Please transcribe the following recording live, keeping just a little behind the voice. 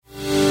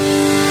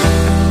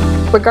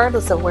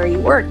regardless of where you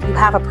work, you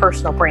have a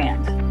personal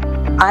brand.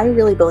 I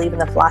really believe in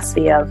the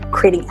philosophy of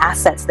creating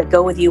assets that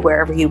go with you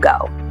wherever you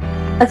go.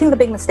 I think the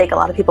big mistake a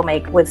lot of people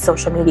make with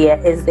social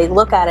media is they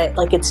look at it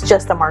like it's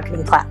just a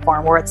marketing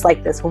platform where it's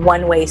like this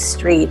one-way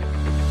street.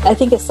 I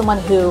think as someone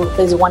who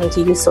is wanting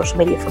to use social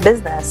media for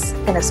business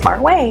in a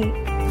smart way,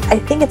 I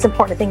think it's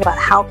important to think about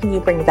how can you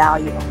bring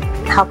value?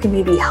 How can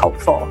you be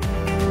helpful?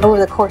 Over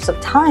the course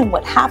of time,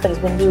 what happens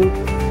when you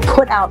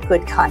put out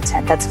good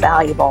content that's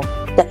valuable,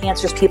 that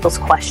answers people's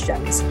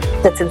questions,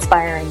 that's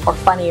inspiring or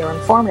funny or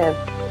informative?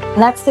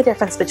 And that's the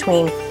difference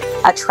between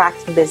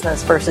attracting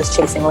business versus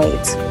chasing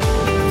leads.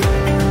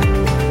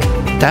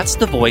 That's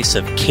the voice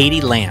of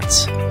Katie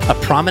Lance, a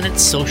prominent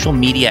social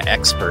media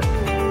expert.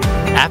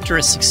 After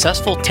a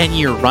successful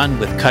 10-year run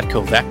with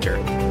Cutco Vector,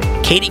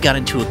 Katie got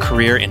into a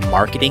career in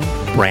marketing,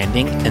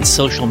 branding, and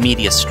social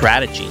media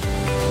strategy,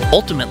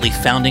 ultimately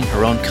founding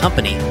her own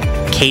company,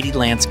 Katie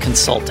Lance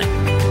Consulting.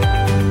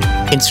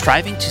 In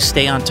striving to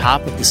stay on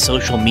top of the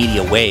social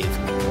media wave,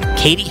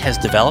 Katie has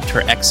developed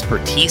her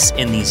expertise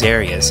in these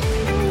areas,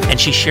 and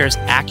she shares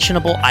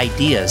actionable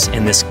ideas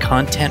in this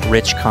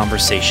content-rich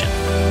conversation.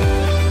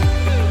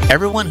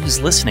 Everyone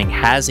who's listening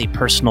has a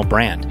personal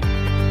brand,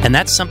 and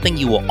that's something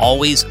you will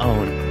always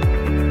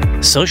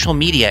own. Social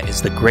media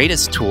is the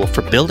greatest tool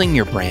for building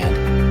your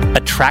brand,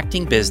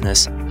 attracting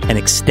business, and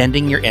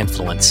extending your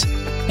influence.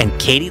 And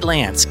Katie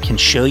Lance can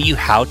show you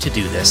how to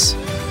do this.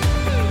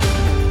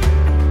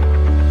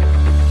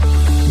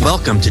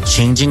 Welcome to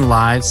Changing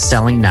Lives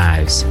Selling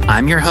Knives.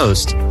 I'm your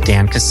host,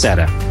 Dan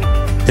Cassetta.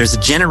 There's a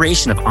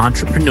generation of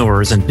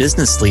entrepreneurs and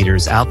business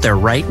leaders out there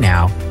right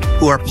now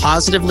who are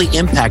positively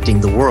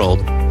impacting the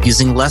world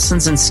using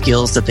lessons and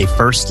skills that they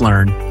first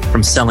learned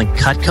from selling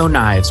Cutco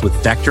knives with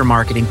Vector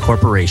Marketing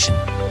Corporation.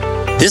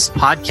 This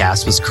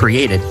podcast was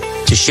created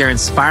to share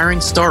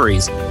inspiring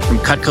stories from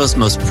Cutco's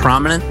most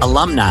prominent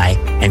alumni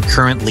and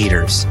current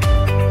leaders.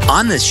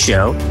 On this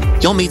show,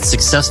 you'll meet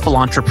successful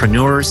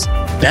entrepreneurs,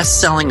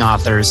 best-selling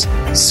authors,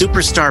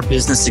 superstar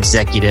business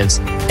executives,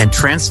 and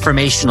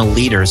transformational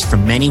leaders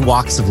from many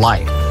walks of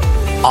life.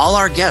 All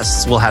our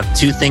guests will have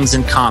two things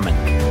in common.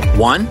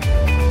 One,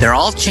 they're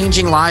all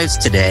changing lives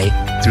today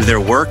through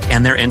their work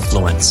and their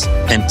influence.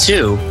 And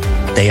two,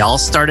 they all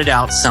started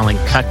out selling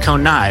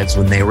Cutco knives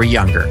when they were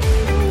younger.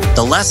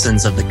 The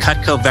lessons of the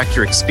Cutco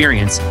Vector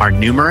experience are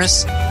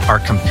numerous, are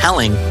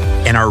compelling,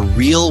 and are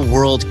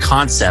real-world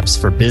concepts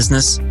for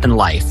business and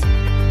life.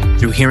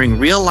 Through hearing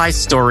real-life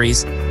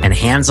stories and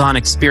hands-on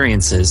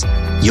experiences,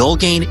 you'll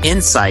gain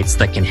insights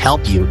that can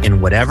help you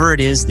in whatever it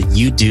is that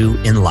you do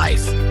in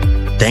life.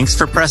 Thanks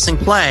for pressing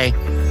play.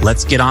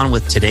 Let's get on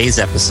with today's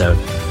episode.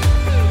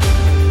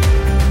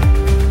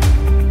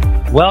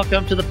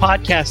 Welcome to the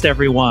podcast,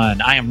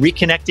 everyone. I am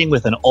reconnecting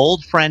with an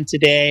old friend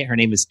today. Her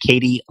name is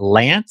Katie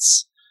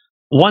Lance,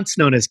 once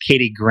known as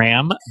Katie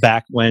Graham,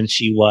 back when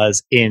she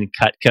was in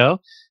Cutco,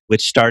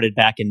 which started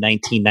back in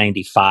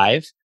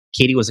 1995.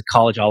 Katie was a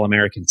college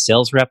All-American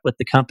sales rep with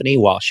the company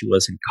while she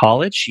was in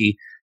college. She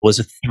was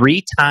a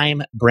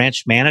 3-time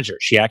branch manager.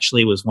 She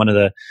actually was one of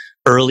the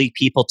early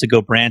people to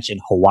go branch in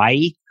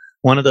Hawaii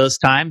one of those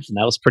times, and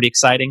that was pretty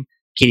exciting.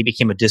 Katie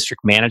became a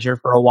district manager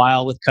for a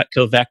while with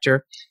Cutco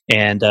Vector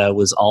and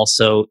was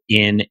also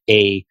in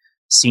a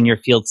senior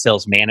field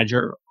sales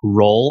manager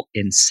role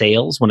in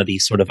sales, one of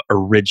these sort of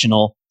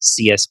original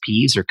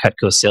CSPs or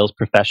Cutco sales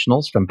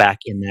professionals from back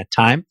in that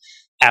time.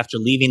 After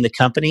leaving the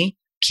company,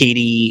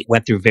 Katie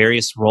went through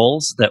various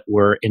roles that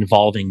were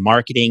involving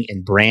marketing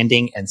and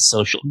branding and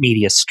social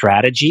media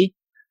strategy.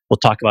 We'll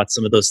talk about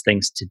some of those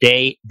things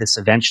today. This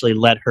eventually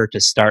led her to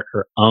start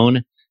her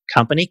own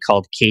company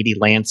called Katie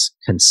Lance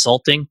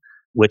Consulting,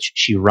 which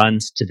she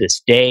runs to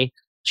this day.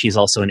 She's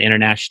also an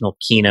international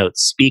keynote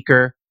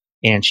speaker,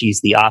 and she's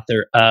the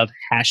author of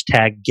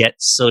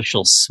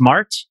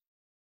 #GetSocialSmart.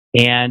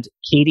 And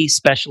Katie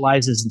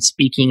specializes in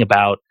speaking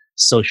about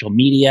social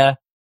media,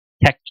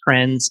 tech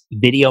trends,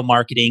 video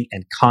marketing,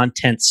 and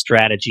content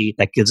strategy.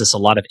 That gives us a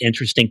lot of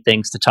interesting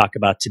things to talk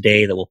about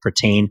today that will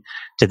pertain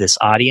to this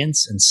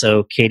audience. And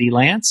so, Katie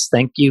Lance,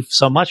 thank you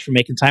so much for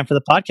making time for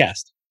the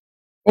podcast.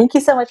 Thank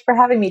you so much for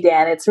having me,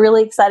 Dan. It's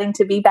really exciting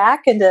to be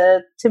back and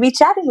to be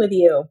chatting with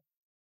you.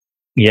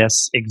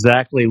 Yes,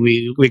 exactly.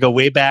 We go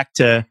way back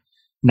to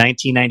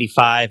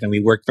 1995, and we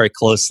worked very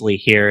closely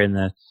here in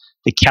the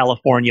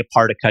California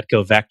part of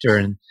Cutco Vector,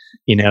 and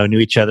knew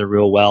each other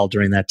real well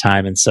during that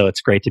time. And so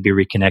it's great to be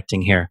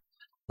reconnecting here.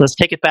 Let's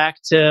take it back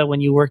to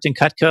when you worked in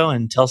Cutco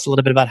and tell us a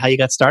little bit about how you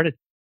got started.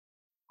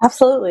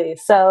 Absolutely.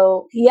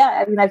 So,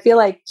 yeah, I feel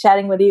like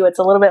chatting with you, it's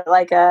a little bit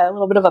like a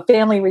little bit of a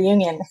family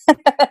reunion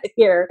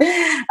here.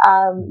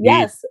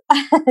 Yes.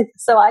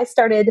 So I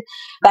started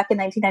back in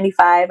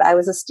 1995. I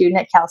was a student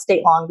at Cal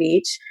State Long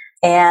Beach,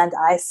 and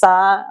I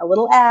saw a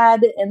little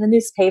ad in the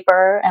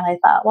newspaper, and I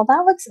thought, well,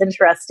 that looks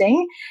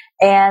interesting,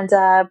 and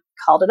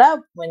called it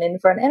up, went in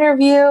for an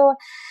interview.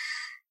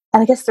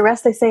 And I guess the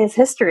rest, they say, is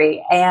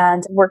history.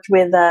 And worked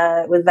with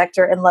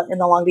Vector in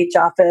the Long Beach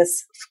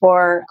office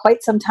for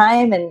quite some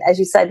time. And as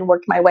you said,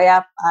 worked my way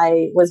up.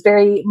 I was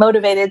very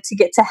motivated to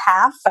get to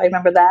half. I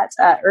remember that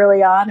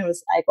early on. It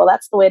was like, well,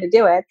 that's the way to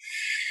do it.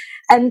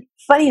 And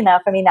funny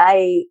enough, I mean,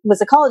 I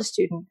was a college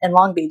student in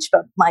Long Beach,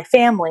 but my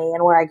family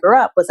and where I grew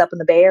up was up in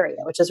the Bay Area,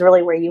 which is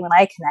really where you and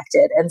I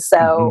connected. And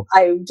so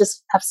I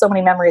just have so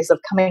many memories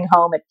of coming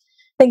home at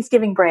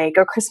Thanksgiving break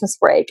or Christmas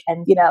break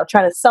and,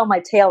 trying to sell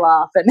my tail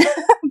off and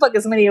book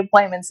as many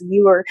appointments. And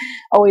you were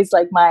always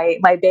like my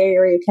Bay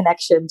Area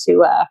connection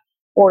to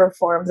order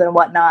forms and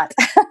whatnot.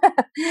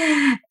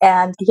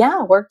 And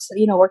yeah, worked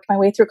my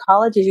way through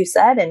college, as you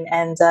said,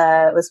 and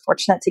was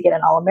fortunate to get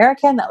an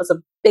All-American. That was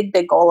a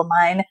big goal of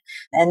mine,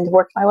 and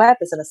worked my way up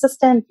as an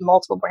assistant,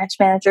 multiple branch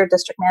manager,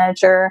 district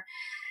manager.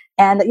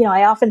 And,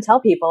 I often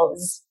tell people it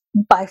was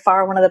by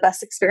far one of the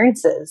best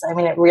experiences. I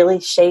mean, it really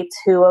shaped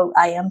who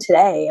I am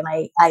today. And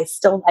I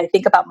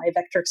think about my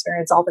Vector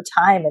experience all the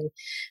time and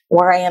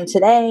where I am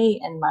today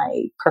and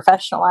my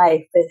professional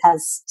life. It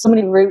has so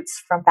many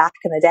roots from back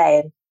in the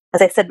day. And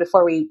as I said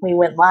before we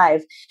went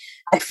live,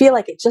 I feel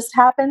like it just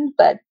happened,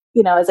 but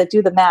as I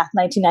do the math,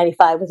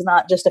 1995 was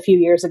not just a few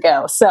years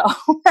ago. So,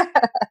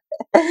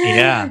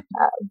 yeah.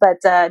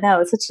 No,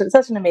 it's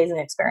such an amazing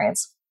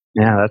experience.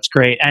 Yeah, that's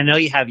great. I know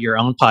you have your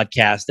own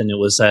podcast, and it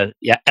was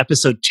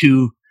episode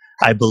 2,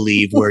 I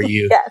believe, where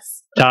you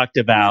yes. talked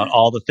about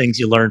all the things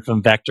you learned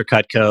from Vector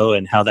Cutco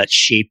and how that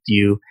shaped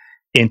you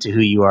into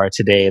who you are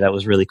today. That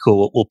was really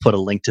cool. We'll put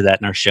a link to that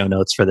in our show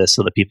notes for this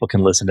so that people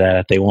can listen to that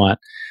if they want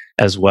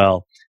as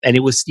well. And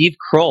it was Steve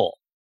Kroll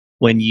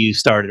when you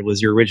started,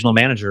 was your original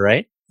manager,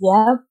 right?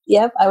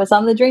 Yep. I was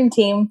on the dream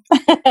team.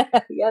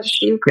 Yep,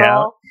 Steve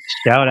Kroll.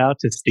 Shout out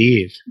to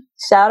Steve.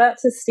 Shout out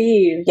to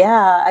Steve.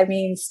 Yeah, I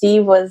mean,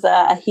 Steve was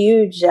a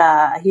huge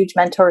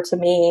mentor to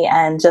me,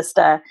 and just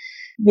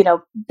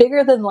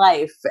bigger than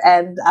life.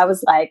 And I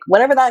was like,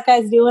 whatever that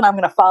guy's doing, I'm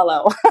going to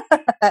follow.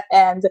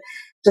 And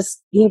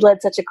just he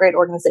led such a great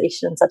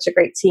organization, such a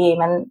great team,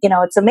 and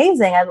it's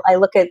amazing. I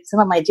look at some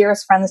of my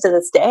dearest friends to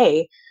this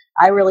day.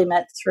 I really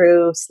met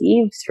through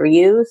Steve, through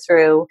you,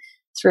 through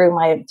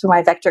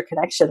my Vector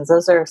connections.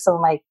 Those are some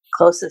of my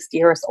closest,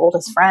 dearest,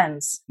 oldest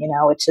friends,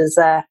 which is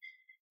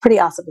pretty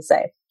awesome to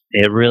say.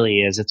 It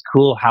really is. It's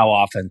cool how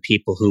often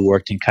people who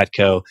worked in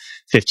Cutco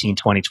 15,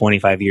 20,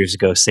 25 years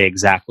ago say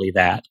exactly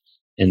that.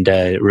 And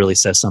it really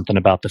says something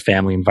about the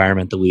family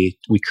environment that we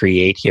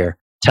create here.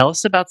 Tell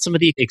us about some of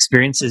the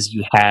experiences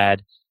you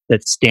had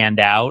that stand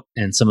out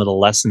and some of the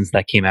lessons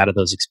that came out of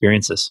those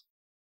experiences.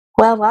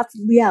 Well, lots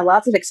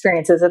of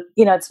experiences.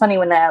 It's funny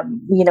when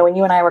when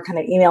you and I were kind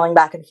of emailing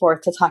back and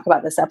forth to talk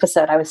about this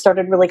episode, I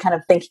started really kind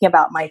of thinking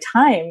about my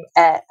time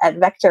at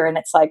Vector, and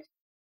it's like,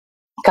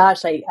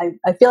 gosh, I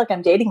feel like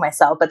I'm dating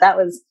myself, but that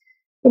was,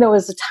 it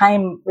was a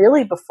time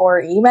really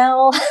before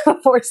email,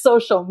 before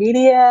social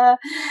media.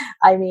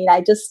 I mean,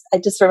 I just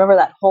remember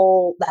that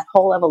whole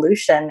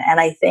evolution, and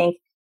I think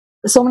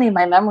so many of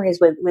my memories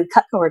with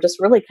Cutco are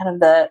just really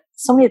kind of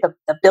so many of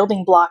the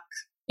building block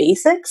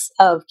basics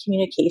of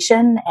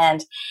communication.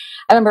 And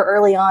I remember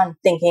early on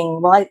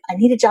thinking, well, I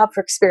need a job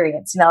for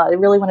experience. I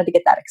really wanted to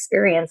get that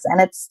experience, and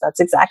that's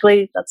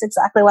exactly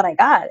what I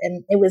got.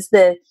 And it was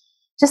the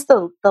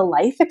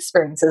life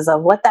experiences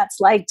of what that's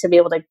like to be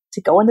able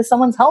to go into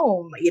someone's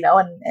home,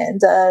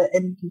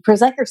 and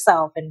present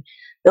yourself and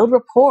build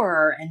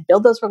rapport and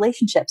build those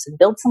relationships and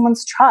build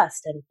someone's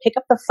trust and pick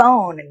up the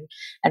phone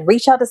and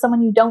reach out to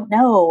someone you don't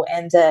know,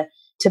 and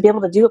to be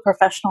able to do a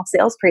professional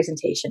sales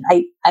presentation.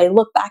 I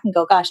look back and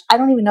go, gosh, I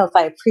don't even know if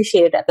I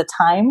appreciated at the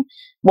time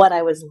what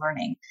I was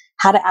learning,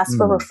 how to ask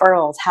for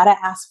referrals, how to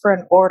ask for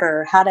an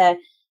order, how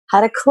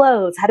to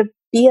close, how to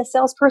be a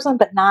salesperson,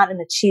 but not in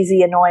a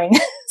cheesy, annoying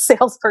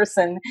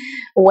salesperson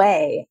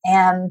way.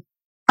 And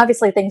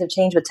obviously things have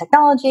changed with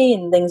technology,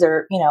 and things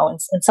are,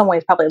 in some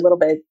ways probably a little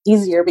bit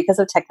easier because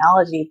of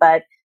technology,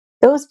 but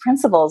those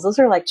principles, those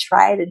are like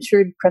tried and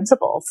true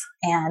principles.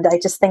 And I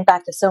just think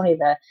back to so many of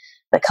the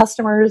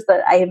customers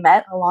that I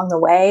met along the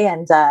way.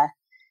 And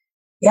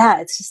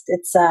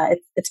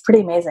it's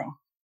pretty amazing.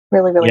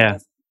 Really, really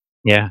amazing.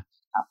 Yeah.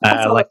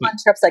 All the fun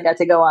trips I got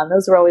to go on.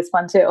 Those were always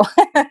fun too.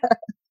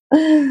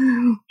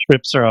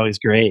 Trips are always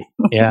great.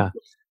 Yeah.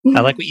 I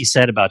like what you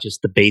said about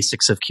just the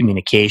basics of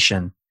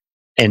communication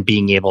and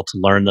being able to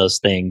learn those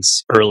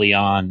things early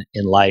on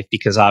in life,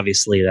 because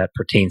obviously that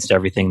pertains to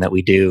everything that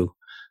we do,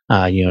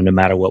 no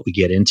matter what we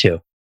get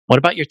into. What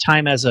about your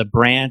time as a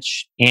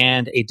branch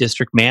and a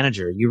district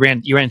manager? You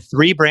ran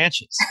 3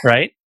 branches,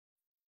 right?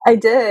 I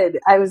did.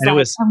 I was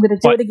like, I'm going to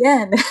do it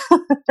again.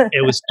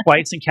 It was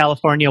twice in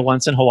California,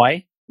 once in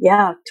Hawaii?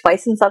 Yeah,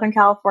 twice in Southern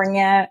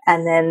California.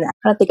 And then I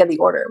don't think of the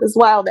order. It was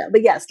wild.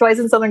 But yes, twice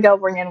in Southern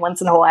California and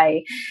once in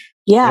Hawaii.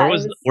 Yeah.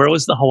 Where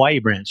was the Hawaii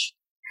branch?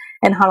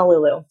 In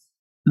Honolulu.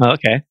 Oh,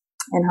 okay.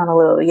 In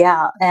Honolulu,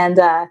 yeah. And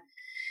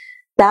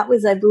That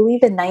was, I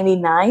believe, in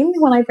 '99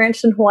 when I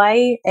branched in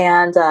Hawaii,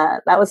 and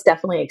that was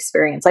definitely an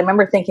experience. I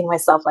remember thinking to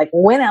myself, like,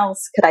 when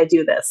else could I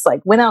do this?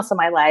 Like, when else in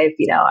my life?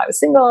 I was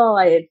single,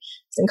 was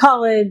in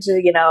college.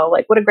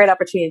 Like, what a great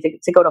opportunity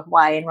to go to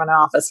Hawaii and run an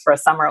office for a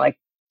summer. Like,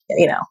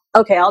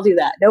 okay, I'll do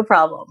that, no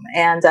problem.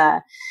 And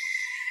that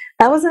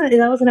was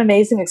an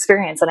amazing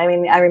experience. And I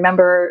mean, I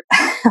remember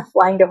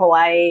flying to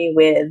Hawaii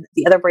with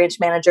the other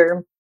branch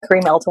manager.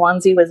 Kareem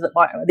El-Tawanzi was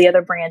the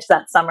other branch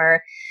that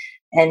summer,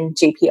 and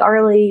JP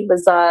Arley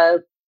was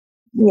the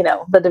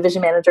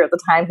division manager at the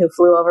time, who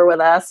flew over with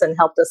us and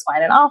helped us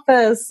find an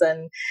office.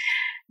 And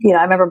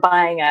I remember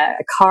buying a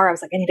car. I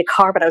was like, I need a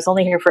car, but I was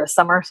only here for a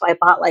summer, so I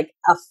bought like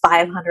a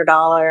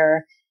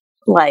 $500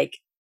 like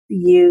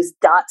used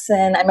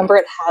Datsun. I remember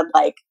it had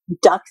like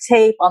duct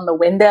tape on the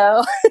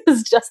window. It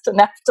was just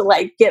enough to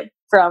like get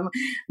from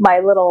my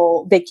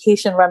little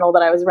vacation rental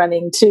that I was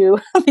renting to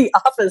the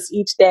office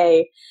each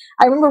day.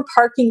 I remember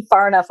parking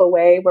far enough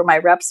away where my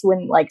reps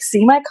wouldn't like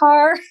see my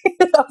car.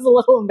 I was a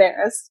little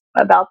embarrassed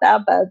about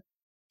that, but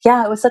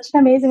yeah, it was such an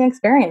amazing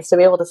experience to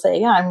be able to say,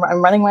 yeah,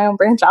 I'm running my own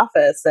branch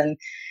office. And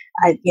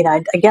I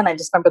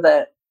just remember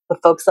the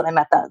folks that I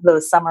met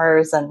those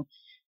summers, and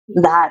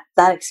that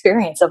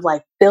experience of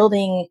like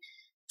building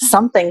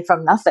something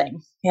from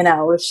nothing. It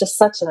was just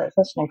such an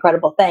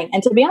incredible thing.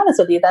 And to be honest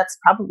with you, that's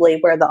probably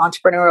where the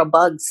entrepreneurial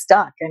bug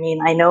stuck. I mean,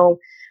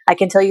 I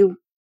can tell you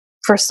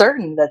for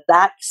certain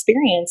that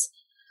experience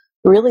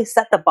really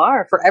set the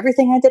bar for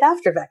everything I did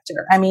after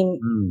Vector. I mean,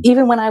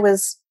 even when I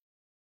was,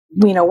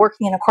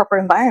 working in a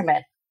corporate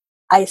environment,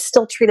 I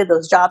still treated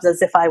those jobs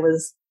as if I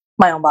was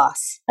my own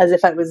boss, as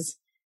if I was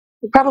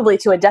probably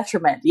to a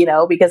detriment,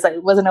 because I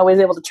wasn't always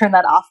able to turn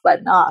that off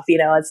button off,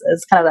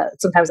 it's kind of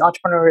sometimes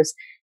entrepreneurs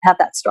have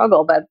that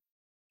struggle, but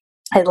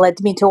it led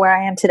me to where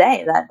I am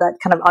today, that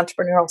kind of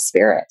entrepreneurial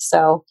spirit.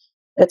 So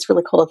it's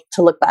really cool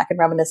to look back and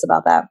reminisce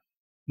about that.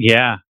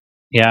 Yeah.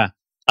 Yeah.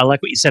 I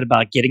like what you said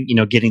about getting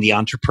the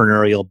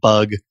entrepreneurial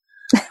bug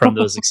from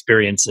those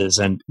experiences.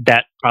 And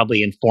that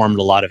probably informed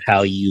a lot of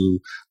how you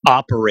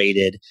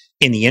operated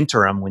in the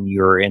interim when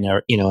you were in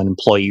an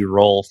employee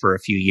role for a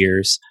few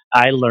years.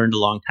 I learned a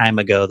long time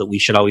ago that we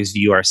should always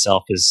view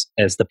ourselves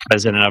as the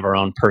president of our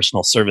own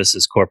personal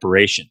services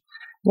corporation.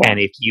 Yeah. And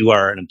if you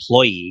are an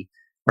employee,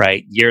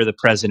 right, you're the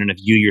president of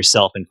you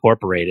yourself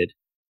incorporated,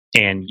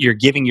 and you're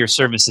giving your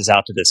services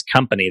out to this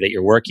company that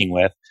you're working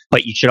with,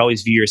 but you should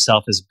always view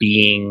yourself as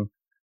being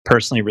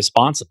personally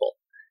responsible.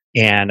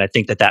 And I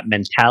think that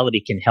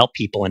mentality can help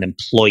people in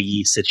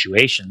employee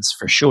situations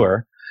for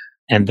sure.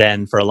 And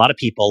then for a lot of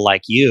people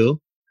like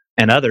you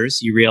and others,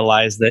 you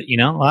realize that,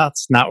 well,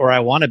 it's not where I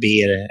want to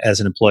be as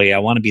an employee. I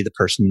want to be the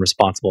person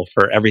responsible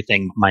for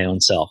everything my own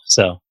self.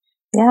 So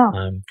yeah,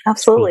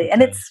 absolutely.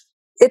 Cool. And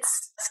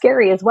it's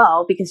scary as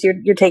well, because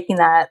you're taking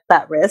that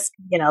risk.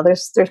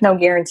 There's no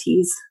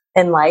guarantees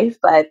in life,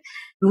 but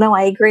no,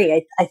 I agree.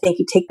 I think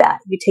you take that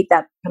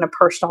kind of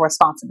personal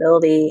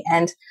responsibility,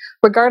 and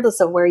regardless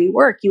of where you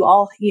work,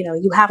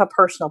 you have a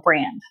personal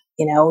brand.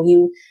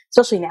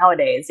 Especially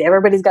nowadays,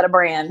 everybody's got a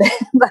brand,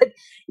 but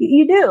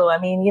you do. I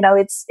mean,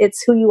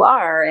 it's who you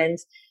are. And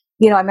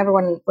I remember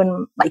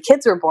when my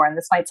kids were born.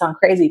 This might sound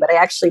crazy, but I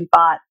actually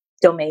bought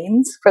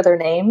domains for their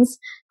names,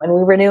 and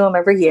we renew them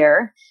every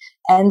year.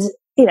 And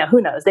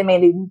who knows? They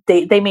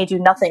may do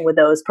nothing with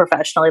those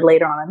professionally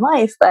later on in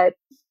life, but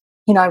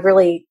I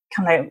really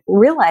kind of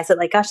realized that,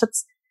 like, gosh,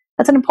 that's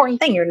an important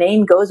thing. Your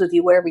name goes with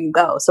you wherever you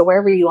go. So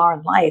wherever you are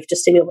in life,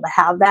 just to be able to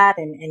have that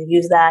and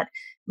use that,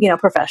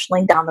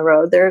 professionally down the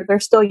road. They're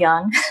still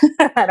young.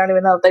 I don't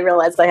even know if they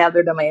realize they have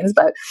their domains,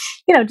 but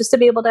just to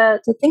be able to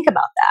think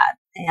about that.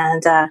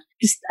 And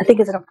I think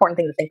it's an important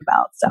thing to think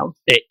about. So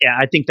yeah,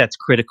 I think that's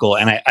critical.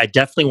 And I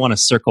definitely want to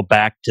circle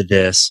back to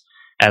this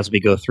as we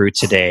go through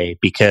today,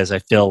 because I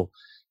feel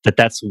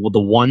that's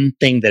the one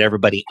thing that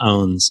everybody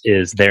owns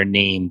is their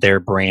name, their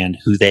brand,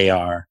 who they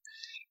are,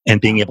 and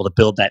being able to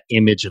build that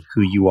image of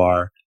who you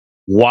are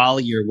while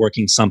you're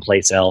working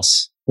someplace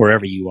else,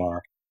 wherever you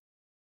are.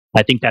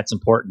 I think that's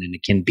important, and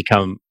it can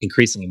become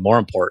increasingly more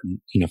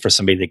important, for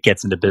somebody that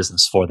gets into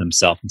business for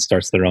themselves and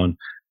starts their own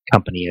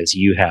company as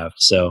you have.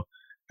 So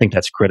I think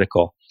that's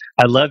critical.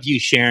 I love you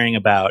sharing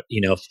about,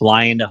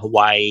 flying to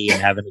Hawaii and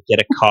having to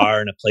get a car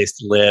and a place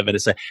to live. And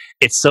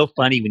it's so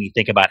funny when you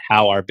think about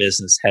how our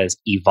business has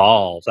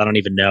evolved. I don't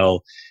even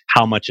know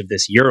how much of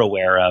this you're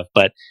aware of,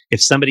 but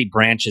if somebody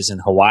branches in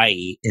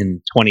Hawaii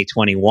in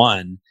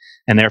 2021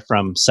 and they're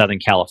from Southern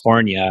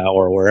California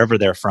or wherever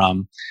they're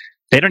from,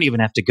 they don't even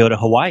have to go to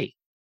Hawaii.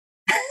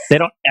 They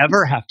don't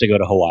ever have to go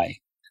to Hawaii.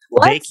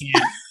 What? They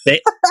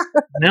can't.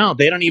 No,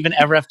 they don't even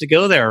ever have to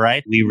go there,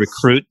 right? We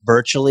recruit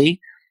virtually.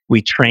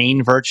 We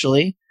train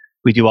virtually.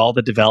 We do all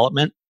the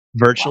development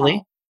virtually.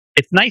 Wow.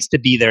 It's nice to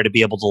be there to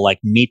be able to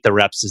meet the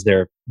reps as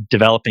they're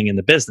developing in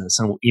the business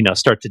and,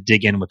 start to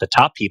dig in with the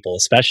top people,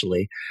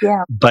 especially.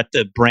 Yeah. But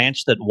the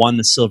branch that won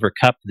the Silver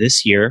Cup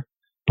this year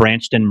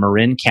branched in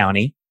Marin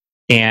County,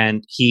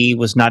 and he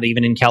was not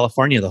even in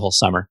California the whole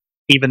summer.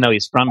 Even though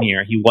he's from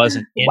here, he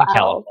wasn't in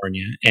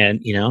California, and,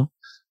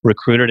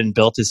 recruited and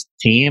built his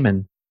team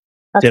and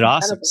did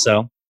awesome.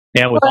 So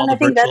Yeah, with Well, all and I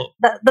the think virtual.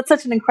 that's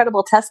such an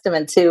incredible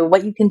testament to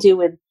what you can do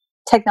with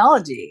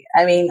technology.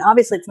 I mean,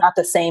 obviously, it's not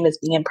the same as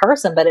being in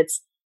person, but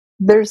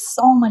there's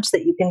so much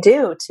that you can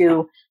do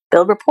to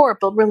build rapport,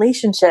 build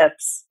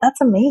relationships. That's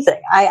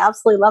amazing. I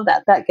absolutely love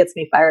that. That gets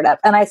me fired up,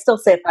 and I still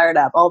say fired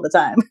up all the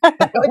time,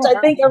 which I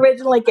think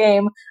originally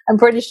came. I'm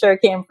pretty sure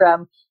it came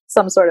from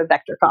some sort of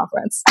vector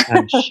conference.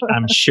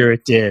 I'm sure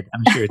it did.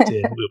 I'm sure it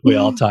did. We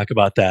all talk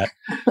about that.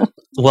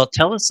 Well,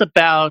 tell us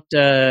about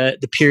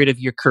the period of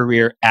your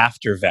career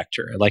after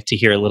Vector. I'd like to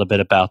hear a little bit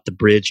about the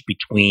bridge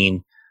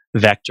between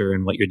Vector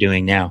and what you're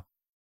doing now.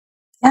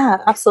 Yeah,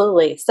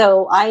 absolutely.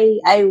 So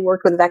I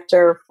worked with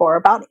Vector for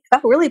about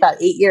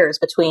 8 years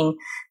between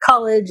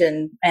college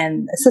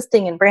and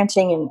assisting and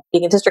branching and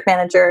being a district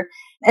manager.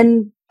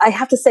 And I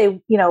have to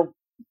say,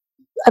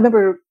 I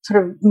remember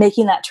sort of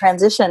making that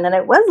transition, and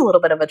it was a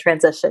little bit of a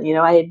transition.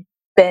 I had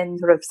been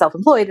sort of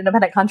self-employed,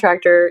 independent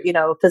contractor,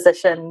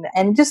 position,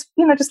 and just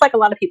like a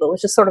lot of people, it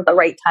was just sort of the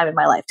right time in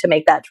my life to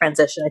make that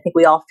transition. I think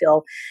we all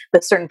feel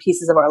with certain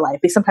pieces of our life,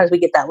 sometimes we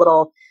get that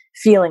little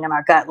feeling in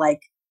our gut,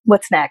 like,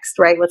 what's next,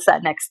 right? What's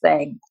that next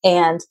thing?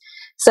 And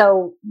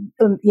so,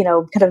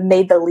 kind of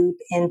made the leap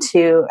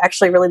into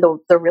actually really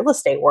the real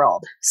estate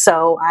world.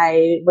 So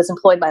I was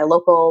employed by a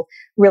local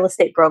real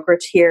estate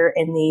brokerage here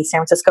in the San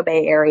Francisco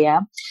Bay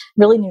Area.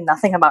 Really knew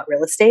nothing about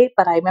real estate,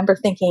 but I remember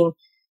thinking,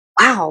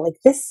 wow, like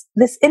this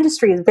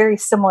industry is very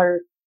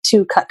similar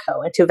to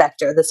Cutco and to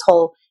Vector. This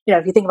whole,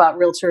 if you think about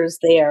realtors,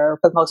 they are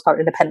for the most part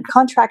independent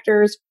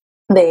contractors.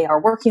 They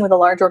are working with a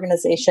large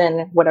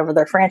organization, whatever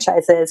their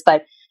franchise is,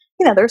 but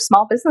they're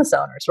small business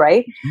owners,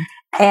 right?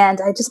 Mm-hmm. And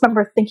I just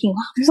remember thinking,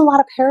 wow, there's a lot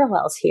of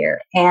parallels here.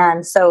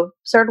 And so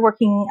started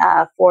working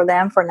for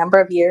them for a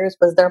number of years,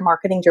 was their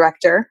marketing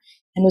director,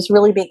 and was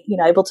really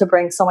able to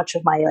bring so much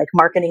of my like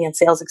marketing and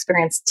sales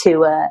experience to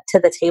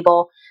the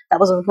table.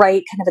 That was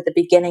right kind of at the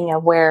beginning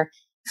of where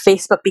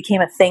Facebook became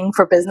a thing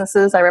for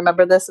businesses. I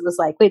remember this. It was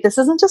like, wait, this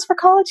isn't just for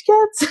college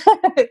kids.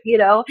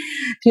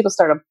 People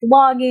started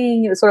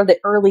blogging. It was sort of the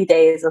early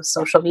days of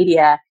social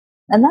media.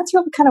 And that's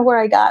really kind of where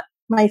I got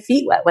my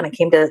feet wet when it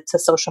came to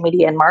social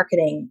media and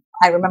marketing.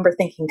 I remember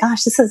thinking,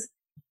 gosh,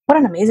 what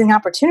an amazing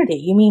opportunity.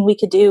 You mean we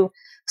could do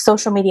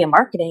social media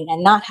marketing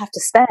and not have to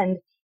spend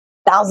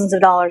thousands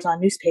of dollars on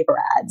newspaper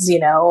ads,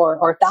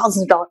 or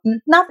thousands of dollars.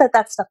 Not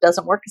that stuff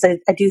doesn't work, because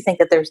I do think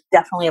that there's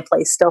definitely a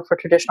place still for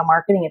traditional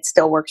marketing. It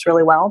still works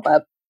really well.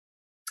 But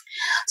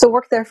so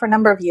worked there for a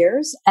number of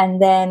years,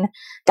 and then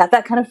got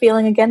that kind of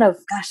feeling again of,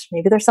 gosh,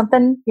 maybe there's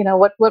something,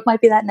 what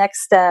might be that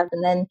next step.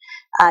 And then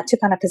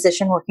took on a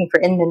position working for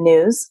Inman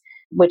News,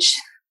 which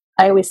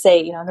I always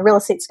say, in the real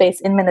estate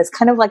space, Inman is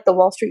kind of like the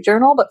Wall Street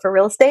Journal, but for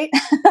real estate.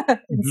 Mm-hmm.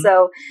 And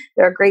so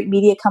they're a great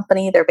media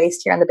company. They're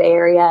based here in the Bay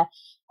Area,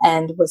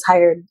 and was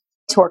hired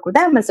to work with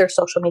them as their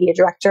social media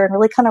director, and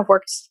really kind of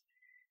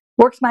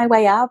worked my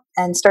way up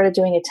and started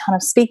doing a ton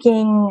of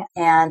speaking,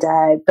 and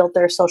built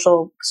their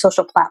social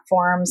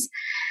platforms.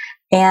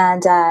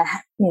 And,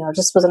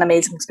 just was an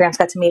amazing experience.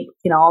 Got to meet,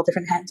 all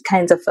different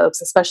kinds of folks,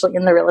 especially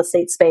in the real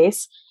estate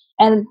space.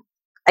 And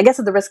I guess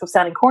at the risk of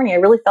sounding corny, I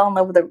really fell in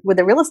love with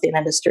the real estate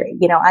industry.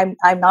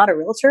 I'm not a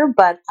realtor,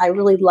 but I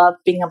really love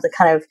being able to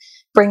kind of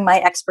bring my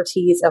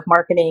expertise of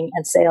marketing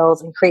and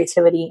sales and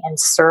creativity and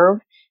serve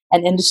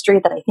an industry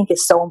that I think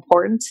is so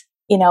important.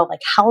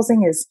 Like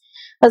housing is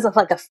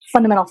like a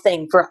fundamental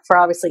thing for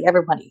obviously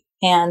everybody.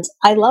 And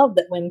I love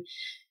that when,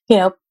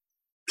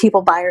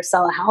 people buy or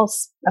sell a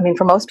house. I mean,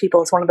 for most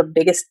people, it's one of the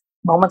biggest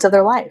moments of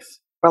their life.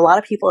 For a lot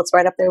of people, it's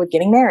right up there with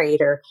getting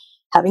married or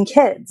having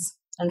kids.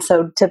 And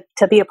so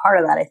to be a part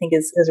of that, I think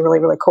is really,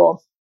 really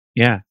cool.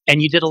 Yeah.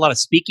 And you did a lot of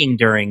speaking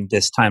during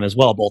this time as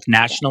well, both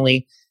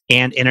nationally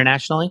and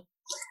internationally?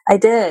 I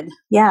did.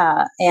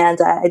 Yeah. And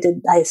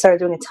I started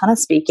doing a ton of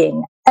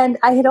speaking. And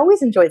I had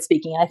always enjoyed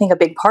speaking. I think a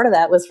big part of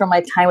that was from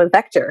my time with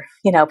Vector.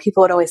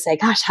 People would always say,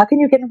 gosh, how can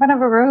you get in front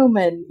of a room?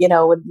 And,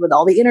 with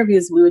all the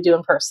interviews we would do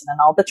in person and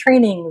all the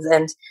trainings.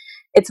 And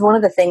it's one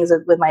of the things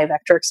with my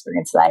Vector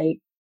experience that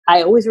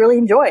I always really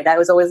enjoyed. I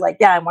was always like,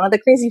 yeah, I'm one of the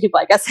crazy people.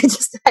 I guess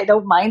I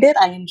don't mind it.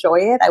 I enjoy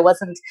it. I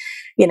wasn't,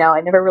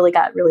 I never really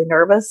got really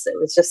nervous. It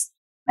was just,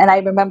 and I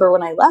remember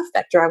when I left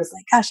Vector, I was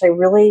like, gosh, I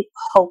really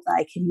hope that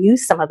I can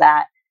use some of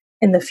that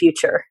in the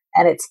future.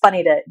 And it's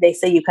funny they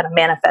say you kind of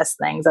manifest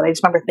things. And I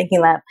just remember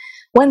thinking that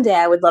one day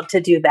I would love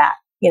to do that,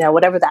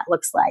 whatever that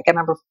looks like. I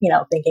remember,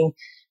 thinking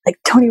like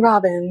Tony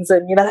Robbins,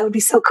 and, that would be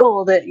so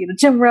cool to,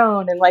 Jim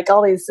Rohn and like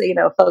all these,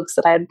 folks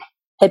that I had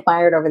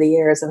admired over the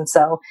years. And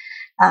so,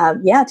 to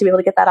be able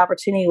to get that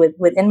opportunity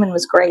with Inman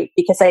was great,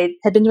 because I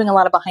had been doing a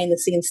lot of behind the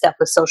scenes stuff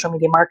with social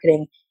media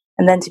marketing,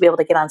 and then to be able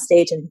to get on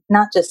stage and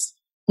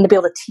to be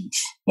able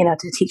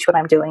to teach what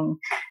I'm doing,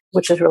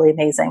 which is really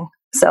amazing.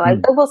 So I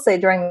will say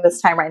during this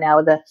time right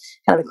now, the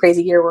kind of the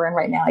crazy year we're in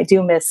right now, I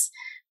do miss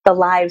the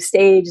live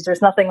stage.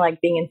 There's nothing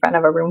like being in front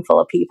of a room full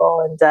of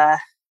people. And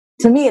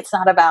to me, it's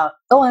not about,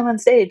 oh, I'm on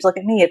stage, look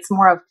at me. It's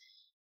more of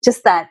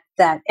just that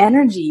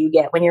energy you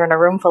get when you're in a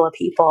room full of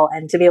people,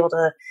 and to be able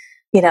to,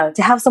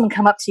 to have someone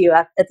come up to you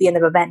at the end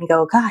of an event and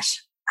go, gosh,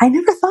 I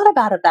never thought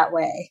about it that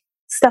way.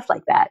 stuff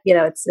like that.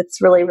 It's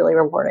really, really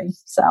rewarding.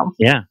 So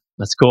Yeah,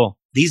 that's cool.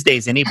 These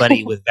days,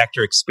 anybody with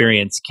vector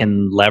experience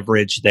can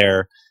leverage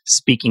their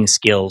speaking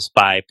skills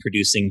by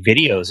producing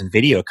videos and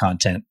video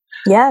content.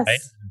 yes, Right?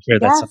 I'm sure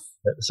yes.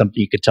 that's something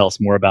you could tell us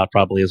more about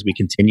probably as we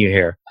continue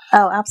here.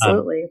 Oh, Um,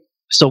 absolutely.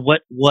 so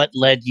what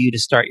led you to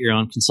start your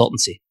own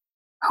consultancy?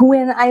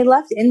 When I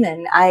left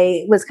Inman,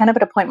 I was kind of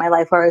at a point in my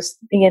life where I was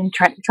again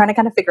trying to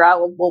kind of figure out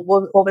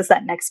what was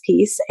that next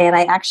piece. And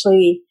I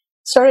actually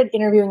started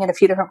interviewing in a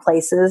few different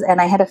places, and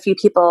I had a few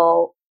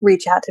people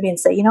reach out to me and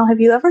say,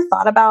 have you ever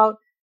thought about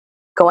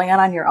going out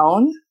on your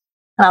own?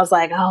 And I was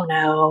like, oh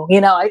no,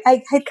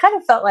 I had kind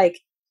of felt like,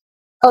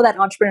 oh, that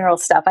entrepreneurial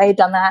stuff. I had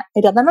done that.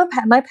 I'd done that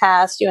in my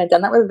past. I'd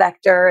done that with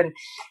Vector, and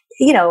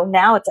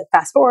now it's like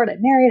fast forward. I'm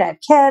married. I have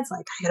kids.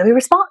 Like I got to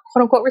be quote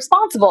unquote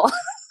responsible.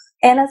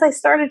 And as I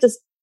started just,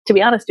 to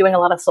be honest, doing a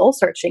lot of soul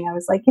searching, I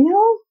was like,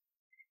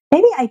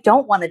 maybe I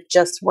don't want to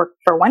just work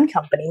for one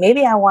company.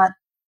 Maybe I want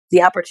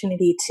the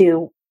opportunity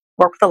to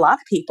work with a lot of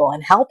people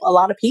and help a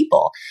lot of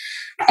people.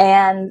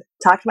 And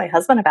talked to my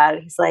husband about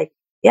it. He's like,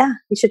 yeah,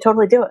 you should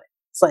totally do it.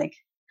 It's like,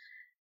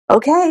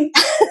 okay.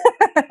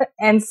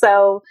 And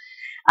so,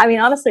 I mean,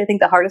 honestly, I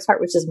think the hardest part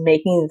was just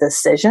making the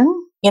decision,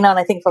 and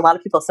I think for a lot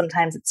of people,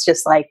 sometimes it's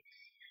just like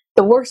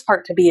the worst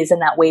part to be is in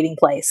that waiting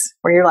place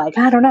where you're like,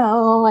 I don't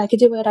know, I could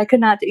do it, I could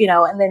not,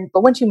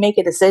 but once you make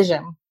a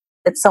decision,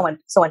 it's so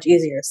much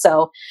easier.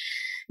 So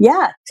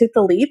yeah, took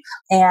the leap,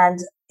 and,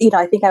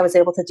 I think I was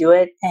able to do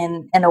it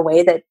in a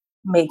way that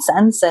made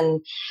sense. And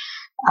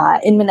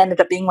Inman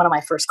ended up being one of my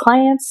first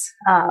clients,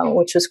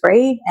 which was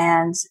great.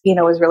 And,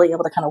 was really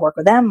able to kind of work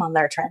with them on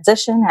their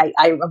transition.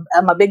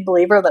 I'm a big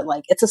believer that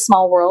like, it's a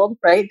small world,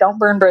 right? Don't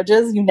burn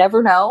bridges. You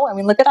never know. I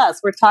mean, look at us.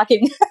 We're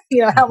talking,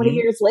 how many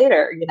years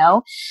later,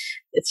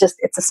 it's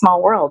a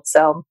small world.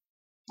 So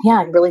yeah,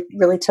 I really,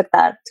 really took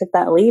that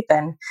leap.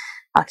 And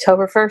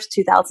October 1st,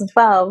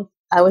 2012,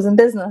 I was in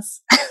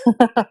business.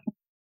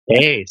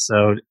 Hey,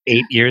 so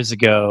 8 years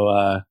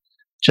ago,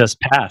 just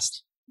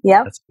passed.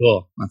 Yep. That's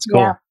cool. That's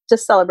cool. Yeah,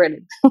 just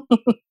celebrated.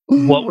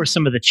 What were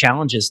some of the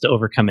challenges to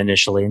overcome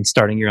initially in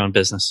starting your own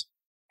business?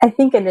 I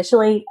think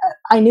initially,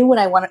 I knew when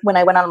I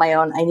went on my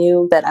own, I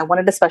knew that I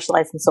wanted to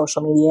specialize in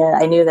social media.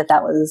 I knew that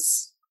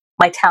was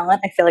my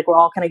talent. I feel like we're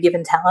all kind of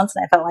given talents,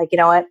 and I felt like, you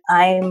know what,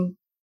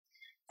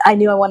 I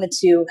knew I wanted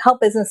to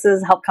help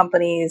businesses, help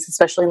companies,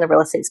 especially in the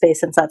real estate space,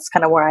 since that's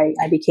kind of where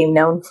I became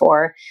known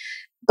for.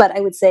 But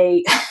I would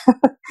say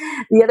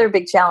the other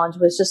big challenge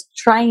was just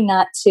trying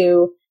not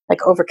to like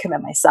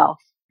overcommit myself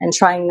and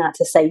trying not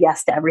to say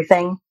yes to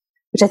everything,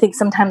 which I think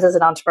sometimes as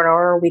an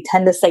entrepreneur, we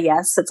tend to say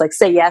yes. It's like,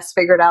 say yes,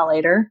 figure it out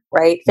later,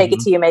 right? Fake it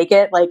till you make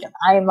it. Like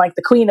I'm like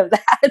the queen of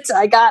that.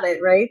 I got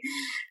it, right?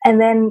 And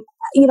then,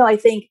 I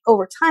think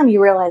over time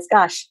you realize,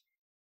 gosh,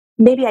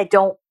 maybe I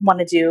don't want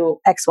to do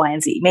X, Y,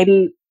 and Z.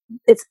 Maybe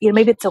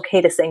it's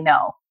okay to say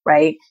no,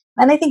 right?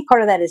 And I think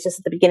part of that is just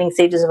at the beginning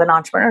stages of an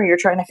entrepreneur, you're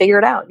trying to figure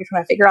it out. You're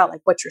trying to figure out like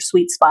what's your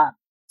sweet spot.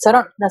 So I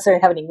don't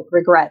necessarily have any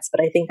regrets,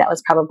 but I think that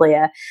was probably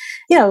a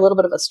little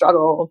bit of a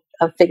struggle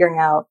of figuring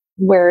out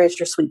where is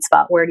your sweet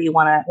spot? Where do you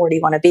want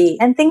to be?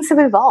 And things have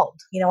evolved.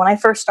 When I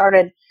first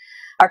started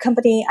our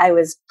company, I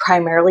was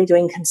primarily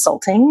doing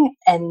consulting,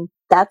 and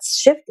that's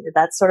shifted.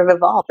 That's sort of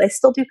evolved. I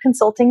still do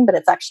consulting, but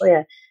it's actually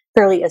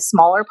a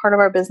smaller part of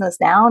our business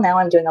now. Now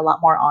I'm doing a lot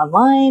more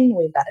online.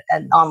 We've got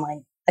an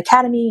online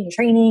academy and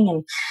training.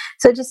 And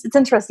so it's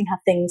interesting how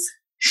things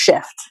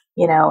shift,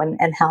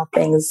 and how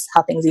things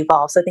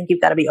evolve. So I think you've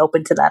got to be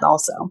open to that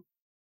also.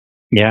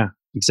 Yeah,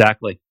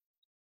 exactly.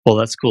 Well,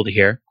 that's cool to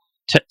hear.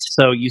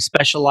 So you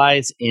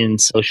specialize in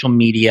social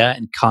media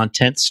and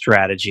content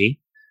strategy,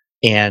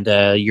 and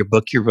your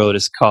book you wrote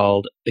is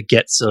called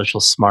Get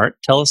Social Smart.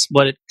 Tell us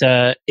what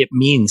it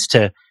means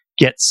to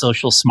get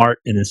social smart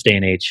in this day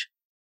and age.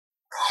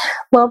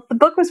 Well, the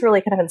book was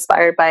really kind of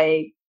inspired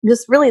by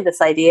just really this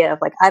idea of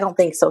like, I don't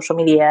think social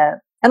media,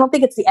 I don't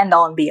think it's the end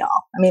all and be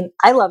all. I mean,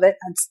 I love it.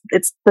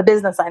 It's the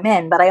business I'm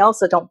in, but I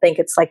also don't think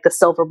it's like the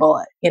silver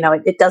bullet.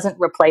 It doesn't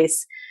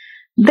replace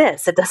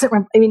this. It doesn't,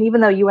 even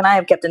though you and I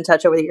have kept in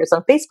touch over the years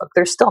on Facebook,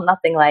 there's still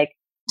nothing like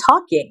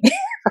talking,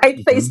 right?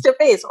 Face to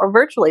face or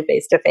virtually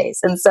face to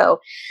face. And so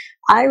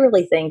I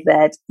really think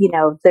that,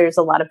 there's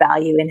a lot of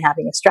value in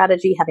having a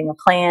strategy, having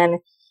a plan.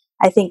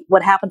 I think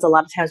what happens a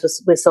lot of times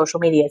with social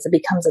media is it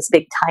becomes this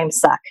big time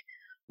suck.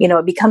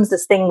 It becomes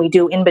this thing we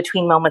do in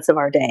between moments of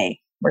our day.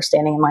 We're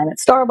standing in line at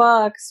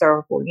Starbucks,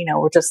 or,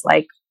 we're just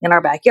like in our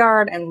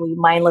backyard and we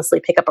mindlessly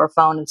pick up our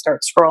phone and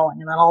start scrolling.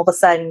 And then all of a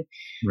sudden,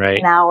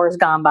 an hour's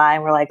gone by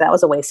and we're like, that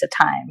was a waste of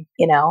time,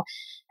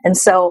 And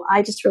so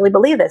I just really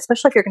believe that,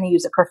 especially if you're going to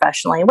use it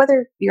professionally,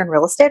 whether you're in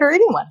real estate or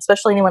anyone,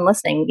 especially anyone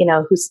listening,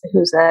 who's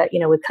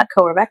with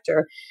Cutco or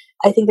Vector,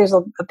 I think there's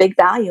a big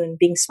value in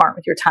being smart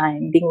with your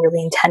time, being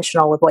really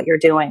intentional with what you're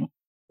doing.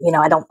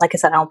 I don't think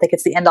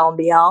it's the end all and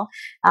be all,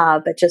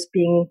 but just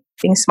being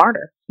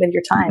smarter with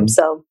your time.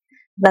 So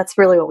that's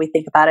really what we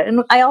think about it.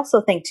 And I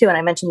also think too, and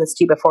I mentioned this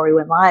to you before we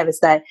went live, is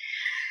that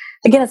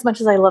again, as much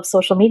as I love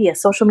social media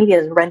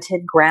is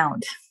rented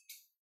ground.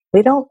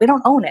 we don't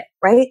own it,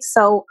 right?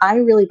 So I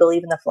really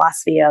believe in the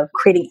philosophy of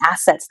creating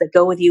assets that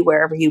go with you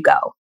wherever you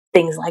go.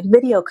 Things like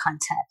video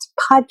content,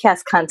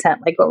 podcast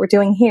content, like what we're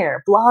doing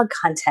here, blog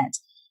content,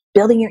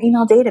 building your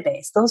email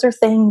database. Those are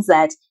things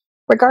that,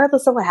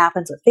 regardless of what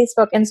happens with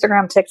Facebook,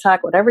 Instagram,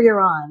 TikTok, whatever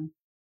you're on,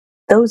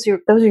 those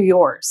are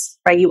yours,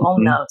 right? You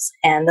own those,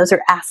 and those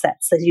are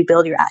assets as you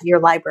build your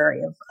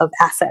library of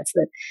assets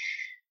that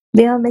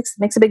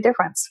makes a big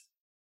difference.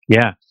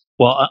 Yeah.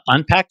 Well,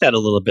 unpack that a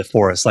little bit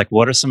for us. Like,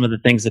 what are some of the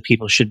things that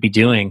people should be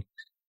doing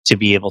to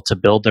be able to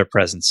build their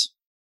presence?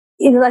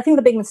 I think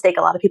the big mistake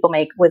a lot of people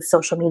make with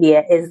social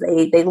media is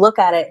they look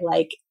at it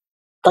like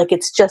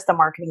it's just a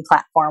marketing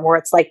platform where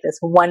it's like this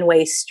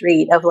one-way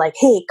street of like,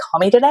 hey, call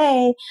me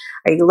today.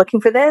 Are you looking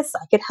for this?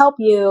 I could help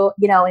you.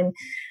 And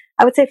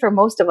I would say for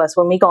most of us,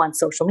 when we go on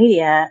social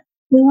media,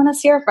 we want to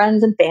see our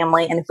friends and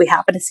family. And if we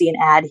happen to see an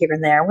ad here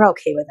and there, we're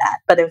okay with that.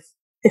 But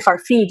if our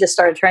feed just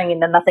started turning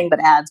into nothing but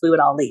ads, we would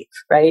all leave,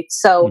 right?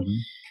 So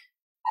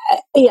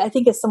I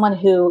think as someone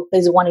who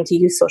is wanting to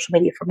use social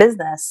media for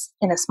business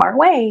in a smart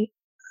way,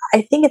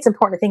 I think it's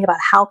important to think about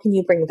how can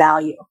you bring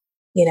value,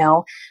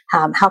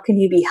 how can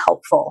you be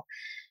helpful?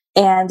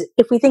 And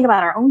if we think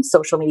about our own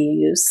social media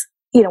use,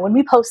 when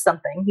we post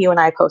something, you and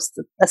I post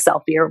a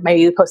selfie, or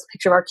maybe you post a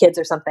picture of our kids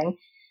or something,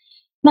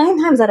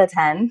 9 times out of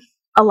 10,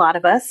 a lot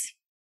of us,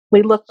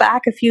 we look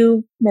back a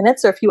few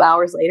minutes or a few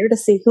hours later to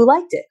see who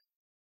liked it,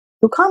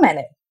 who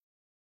commented,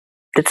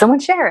 did someone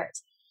share it?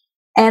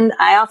 And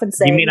I often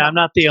say, you mean I'm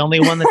not the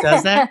only one that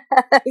does that?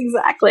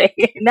 Exactly.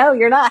 No,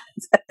 you're not.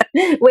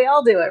 We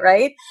all do it,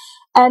 right?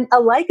 And a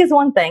like is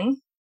one thing,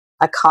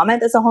 a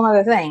comment is a whole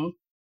other thing,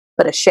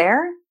 but a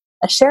share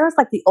is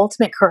like the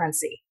ultimate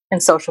currency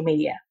in social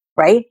media,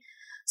 right?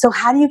 So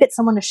how do you get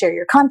someone to share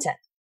your content?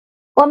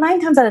 Well,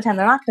 9 times out of 10,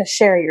 they're not going to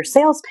share your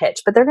sales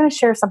pitch, but they're going to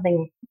share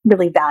something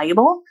really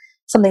valuable,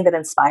 something that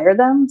inspired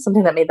them,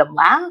 something that made them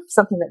laugh,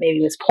 something that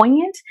maybe was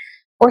poignant,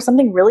 or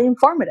something really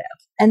informative.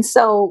 And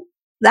so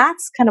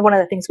that's kind of one of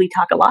the things we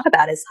talk a lot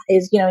about is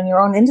in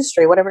your own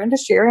industry, whatever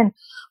industry you're in,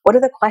 what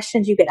are the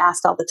questions you get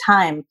asked all the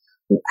time?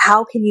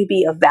 How can you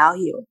be of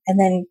value? And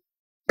then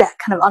that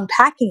kind of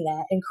unpacking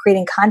that and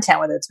creating content,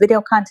 whether it's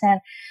video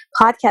content,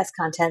 podcast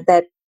content,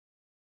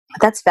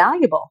 that's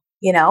valuable,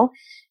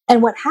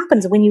 And what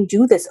happens when you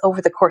do this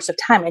over the course of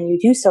time and you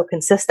do so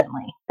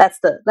consistently? That's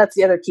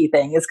the other key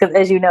thing is,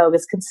 as you know,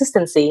 is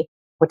consistency,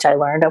 which I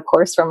learned, of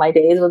course, from my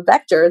days with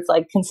Vector. It's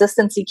like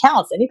consistency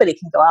counts. Anybody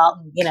can go out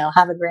and,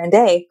 have a grand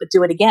day, but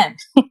do it again.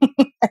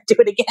 Do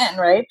it again,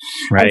 right?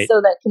 And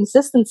so that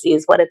consistency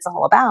is what it's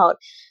all about.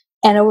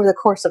 And over the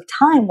course of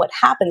time, what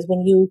happens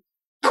when you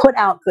put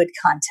out good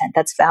content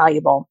that's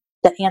valuable,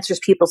 that answers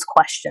people's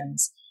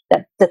questions,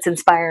 that's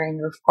inspiring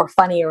or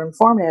funny or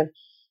informative,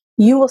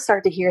 you will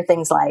start to hear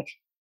things like,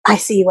 I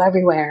see you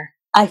everywhere.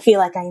 I feel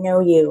like I know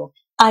you.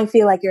 I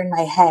feel like you're in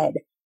my head.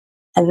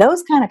 And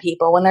those kind of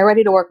people, when they're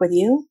ready to work with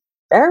you,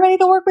 they're ready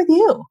to work with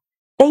you.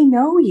 They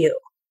know you,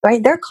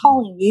 right? They're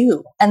calling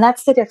you. And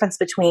that's the difference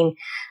between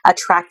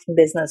attracting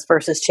business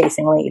versus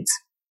chasing leads.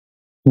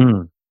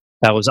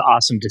 That was an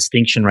awesome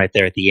distinction right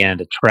there at the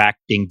end,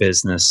 attracting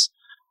business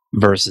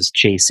versus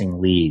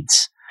chasing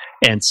leads.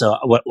 And so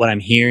what I'm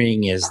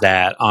hearing is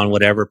that on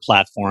whatever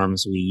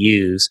platforms we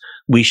use,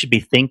 we should be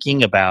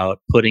thinking about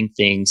putting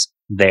things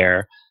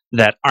there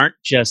that aren't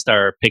just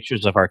our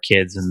pictures of our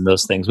kids and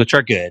those things, which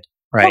are good,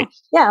 right?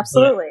 Yeah,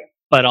 absolutely.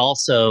 But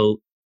also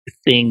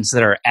things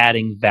that are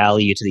adding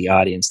value to the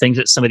audience, things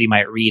that somebody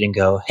might read and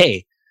go,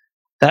 hey,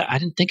 I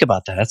didn't think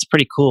about that. That's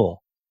pretty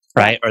cool,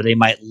 right? Or they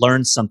might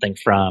learn something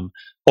from,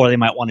 or they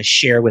might want to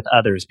share with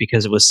others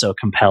because it was so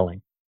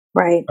compelling.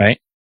 Right.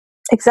 Right?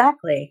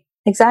 Exactly.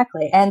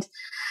 And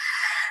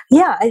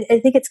yeah, I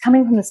think it's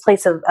coming from this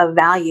place of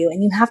value,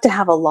 and you have to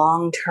have a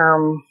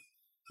long-term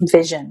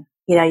vision.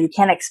 You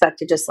can't expect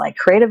to just like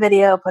create a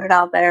video, put it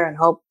out there and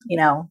hope,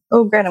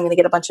 oh, great, I'm going to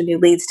get a bunch of new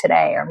leads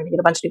today, or I'm going to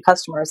get a bunch of new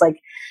customers. Like,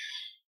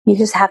 you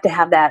just have to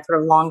have that sort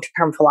of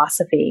long-term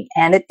philosophy.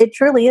 And it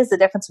truly is the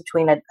difference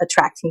between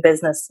attracting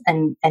business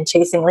and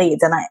chasing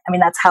leads. And I mean,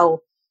 that's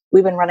how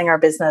we've been running our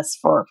business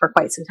for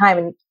quite some time.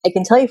 And I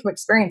can tell you from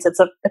experience, it's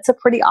a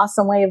pretty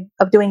awesome way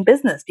of doing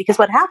business, because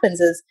what happens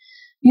is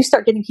you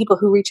start getting people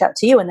who reach out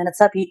to you, and then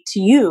it's up to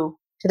you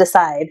to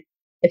decide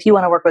if you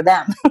want to work with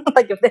them,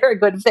 like if they're a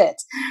good fit.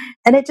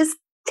 And it just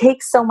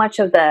takes so much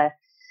of that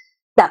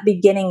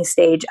beginning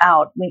stage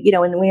out. When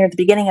you're at the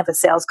beginning of a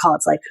sales call,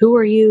 it's like, who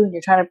are you? And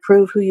you're trying to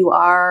prove who you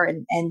are.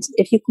 And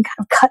if you can kind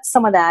of cut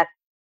some of that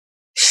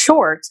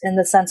short, in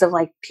the sense of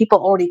like, people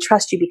already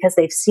trust you because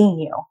they've seen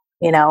you,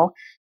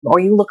 or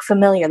you look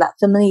familiar. That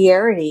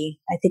familiarity,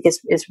 I think,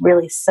 is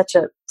really such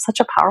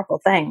a powerful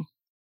thing.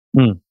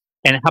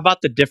 And how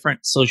about the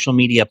different social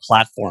media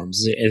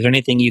platforms? Is there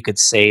anything you could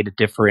say to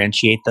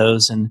differentiate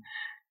those in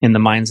the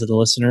minds of the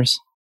listeners?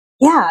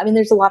 Yeah, I mean,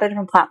 there's a lot of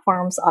different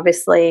platforms.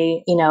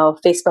 Obviously,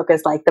 Facebook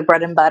is like the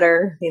bread and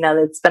butter,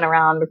 that's been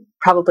around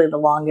probably the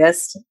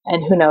longest.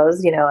 And who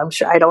knows, I'm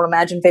sure, I don't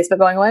imagine Facebook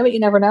going away, but you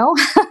never know.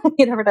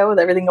 You never know with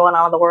everything going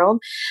on in the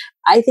world.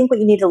 I think what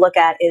you need to look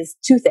at is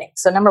 2 things.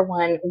 So number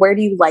one, where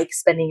do you like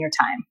spending your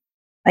time?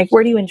 Like,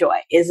 where do you enjoy?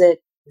 Is it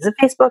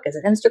Facebook? Is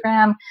it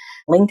Instagram?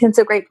 LinkedIn's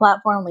a great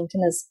platform.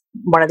 LinkedIn is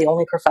one of the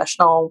only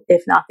professional,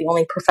 if not the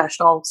only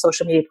professional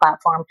social media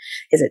platform.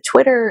 Is it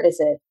Twitter? Is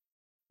it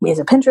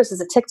Pinterest?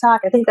 Is it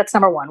TikTok? I think that's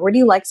number one. Where do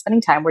you like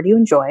spending time? Where do you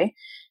enjoy?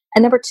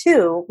 And number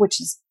two,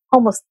 which is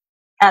almost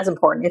as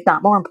important, if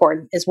not more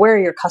important, is where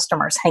are your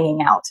customers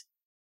hanging out,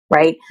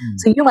 right?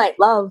 So you might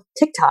love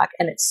TikTok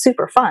and it's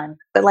super fun,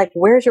 but like,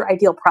 where's your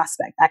ideal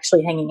prospect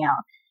actually hanging out?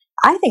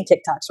 I think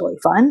TikTok's really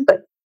fun,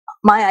 but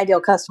my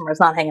ideal customer is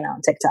not hanging out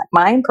on TikTok.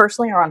 Mine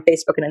personally are on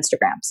Facebook and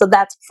Instagram. So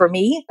that's, for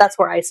me, that's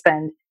where I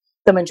spend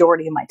the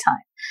majority of my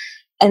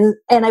time.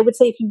 And I would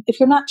say if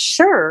you're not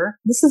sure,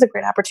 this is a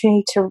great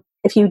opportunity to,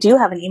 if you do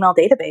have an email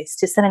database,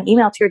 to send an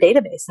email to your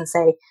database and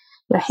say,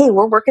 hey,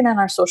 we're working on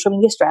our social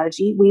media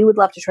strategy. We would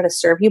love to try to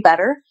serve you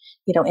better,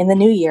 in the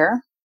new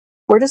year.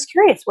 We're just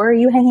curious, where are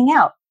you hanging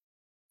out?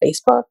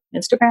 Facebook,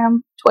 Instagram,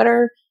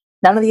 Twitter,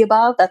 none of the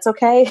above. That's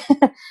okay.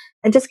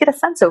 And just get a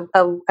sense of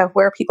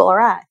where people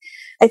are at.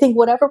 I think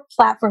whatever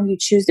platform you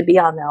choose to be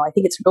on, though, I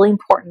think it's really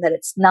important that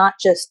it's not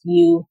just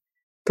you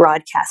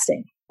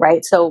broadcasting,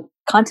 right? So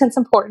content's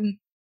important,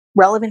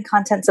 relevant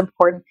content's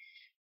important,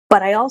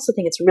 but I also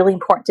think it's really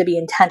important to be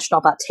intentional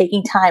about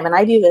taking time. And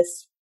I do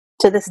this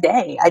to this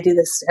day. I do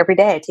this every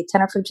day. I take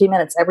 10 or 15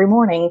 minutes every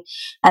morning,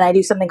 and I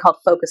do something called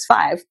Focus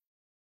 5,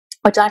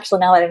 which actually,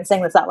 now that I'm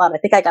saying this out loud, I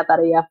think I got that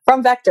idea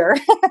from Vector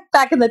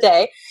back in the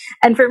day.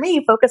 And for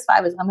me, Focus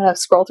 5 is I'm going to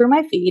scroll through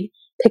my feed,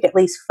 pick at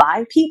least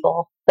 5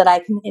 people that I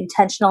can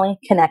intentionally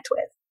connect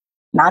with.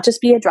 Not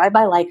just be a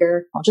drive-by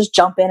liker. I'll just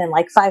jump in and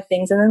like 5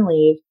 things and then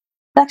leave.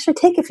 But actually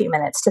take a few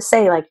minutes to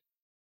say, like,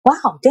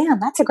 wow, damn,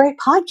 that's a great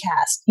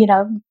podcast.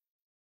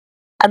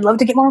 I'd love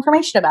to get more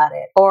information about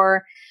it.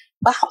 Or,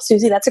 wow,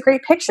 Susie, that's a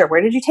great picture.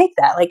 Where did you take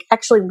that? Like,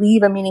 actually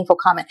leave a meaningful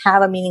comment,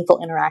 have a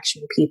meaningful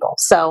interaction with people.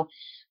 So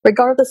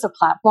regardless of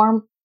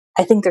platform,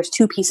 I think there's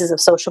 2 pieces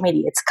of social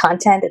media. It's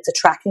content, it's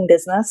attracting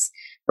business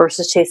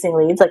versus chasing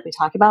leads like we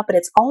talked about, but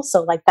it's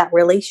also like that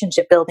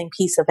relationship building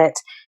piece of it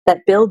that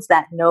builds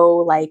that know,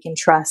 like, and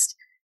trust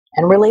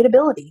and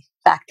relatability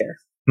factor.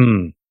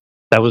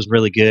 That was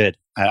really good.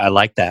 I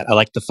like that. I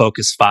like the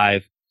Focus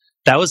 5.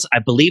 That was, I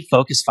believe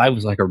Focus 5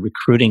 was like a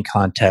recruiting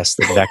contest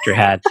that Vector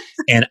had.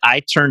 And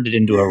I turned it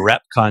into a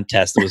rep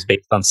contest that was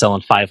based on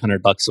selling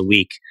 $500 a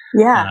week.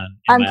 Yeah.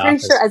 I'm pretty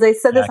sure, as I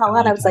said this out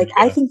loud, I was like,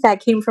 I think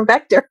that came from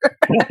Vector.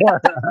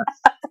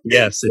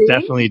 Yes, it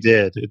definitely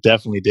did. It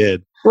definitely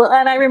did. Well,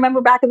 and I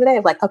remember back in the day,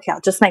 I'm like, okay,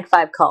 I'll just make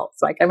 5 calls.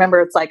 Like, I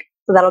remember it's like,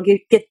 that'll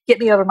get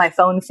me over my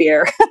phone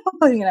fear,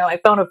 my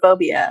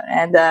phonophobia.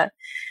 And,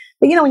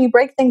 but when you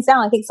break things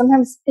down, I think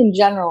sometimes in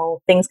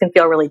general, things can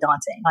feel really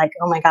daunting. Like,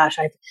 oh my gosh,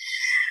 I'm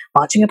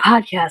launching a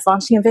podcast,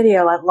 launching a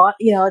video.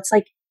 It's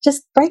like,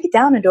 just break it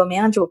down into a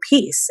manageable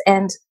piece.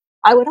 And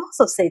I would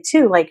also say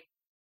too, like,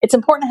 it's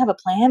important to have a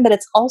plan, but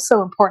it's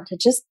also important to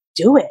just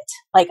do it.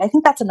 Like, I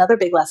think that's another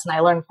big lesson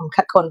I learned from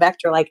Cutco and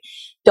Vector. Like,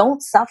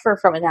 don't suffer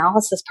from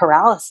analysis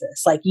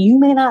paralysis. Like, you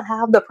may not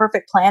have the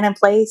perfect plan in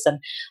place and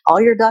all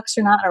your ducks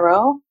are not in a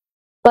row,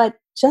 but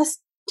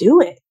just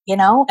do it,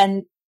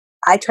 And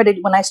I tried to,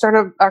 when I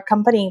started our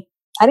company,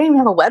 I didn't even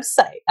have a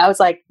website. I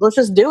was like, let's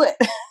just do it.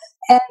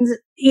 And,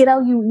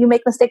 you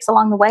make mistakes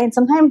along the way. And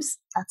sometimes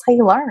that's how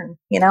you learn,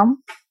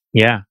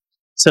 Yeah.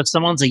 So if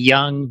someone's a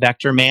young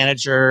Vector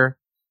manager,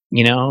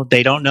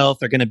 they don't know if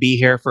they're going to be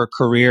here for a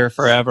career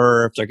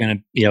forever, or if they're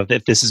going to,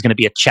 if this is going to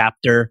be a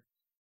chapter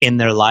in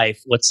their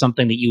life, what's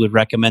something that you would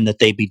recommend that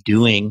they be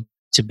doing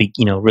to be,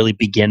 really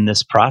begin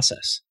this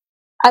process?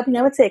 I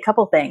would say a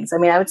couple things.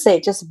 I would say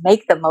just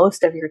make the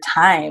most of your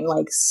time,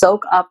 like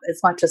soak up as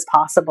much as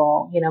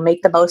possible,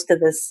 make the most of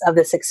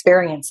this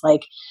experience,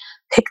 like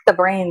pick the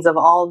brains of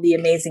all the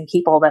amazing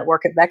people that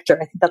work at Vector.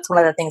 I think that's one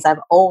of the things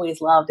I've always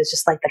loved is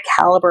just like the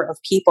caliber of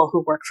people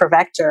who work for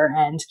Vector,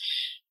 and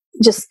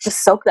just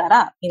soak that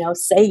up,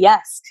 say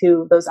yes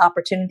to those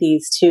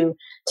opportunities to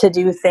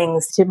do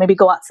things, to maybe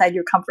go outside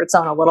your comfort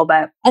zone a little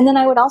bit. And then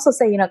I would also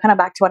say, kind of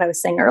back to what I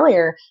was saying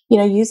earlier,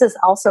 use this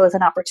also as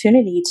an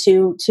opportunity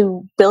to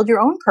build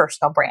your own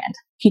personal brand.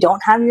 If you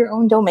don't have your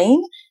own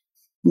domain,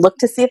 look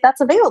to see if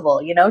that's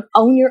available,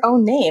 own your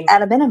own name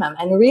at a minimum,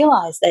 and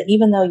realize that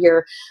even though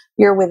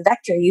you're with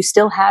Vector, you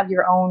still have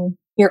your own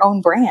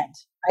brand,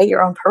 right?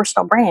 Your own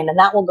personal brand. And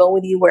that will go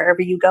with you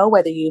wherever you go,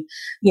 whether you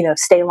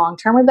stay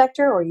long-term with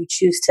Vector or you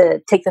choose to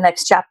take the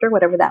next chapter,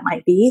 whatever that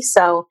might be.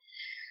 So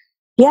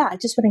yeah, I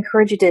just would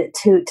encourage you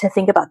to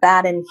think about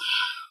that. And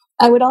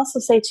I would also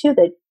say too,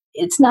 that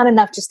it's not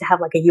enough just to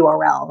have like a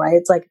URL, right?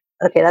 It's like,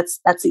 okay, that's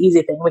the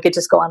easy thing. We could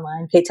just go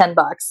online, pay $10.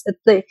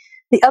 The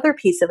other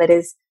piece of it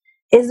is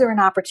there an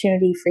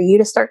opportunity for you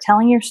to start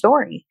telling your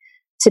story,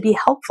 to be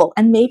helpful?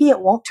 And maybe it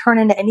won't turn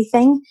into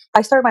anything.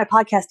 I started my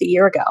podcast a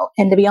year ago.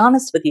 And to be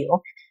honest with you,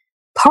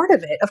 part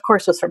of it, of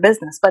course, was for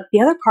business. But the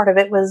other part of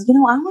it was,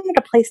 I wanted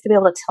a place to be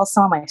able to tell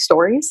some of my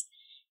stories.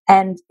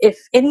 And if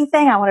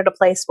anything, I wanted a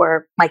place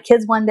where my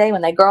kids one day,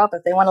 when they grow up,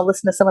 if they want to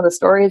listen to some of the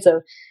stories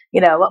of,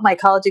 what my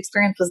college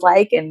experience was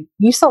like, and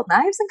you sold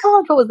knives in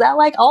college, what was that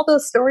like? All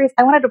those stories.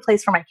 I wanted a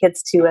place for my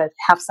kids to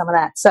have some of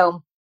that.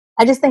 So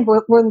I just think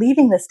we're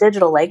leaving this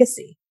digital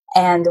legacy,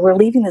 and we're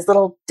leaving these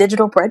little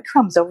digital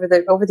breadcrumbs over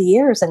the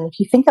years. And if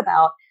you think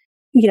about,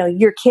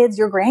 your kids,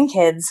 your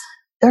grandkids,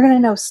 they're going to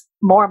know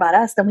more about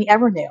us than we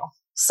ever knew.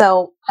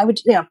 So I would,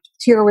 to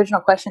your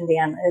original question,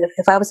 Dan,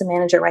 if I was a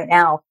manager right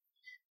now,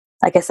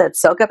 like I said,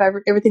 soak up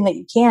everything that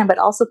you can, but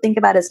also think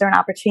about, is there an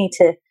opportunity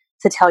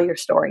to tell your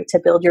story, to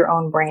build your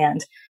own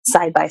brand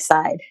side by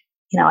side?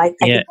 I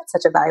think that's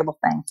such a valuable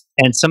thing.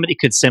 And somebody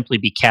could simply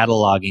be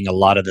cataloging a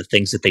lot of the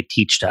things that they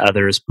teach to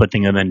others,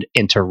 putting them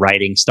into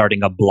writing,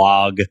 starting a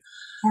blog,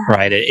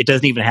 right? It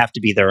doesn't even have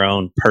to be their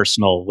own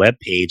personal web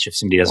page if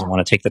somebody doesn't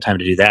want to take the time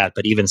to do that.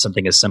 But even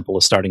something as simple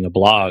as starting a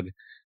blog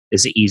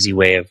is an easy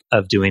way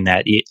of doing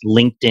that.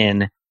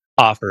 LinkedIn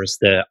offers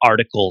the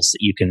articles that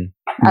you can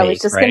make. I was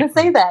just going to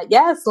say that.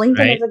 Yes,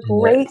 LinkedIn is a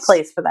great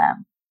place for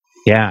them.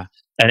 Yeah.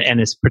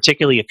 And it's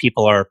particularly if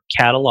people are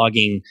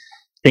cataloging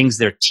things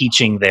they're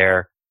teaching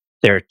their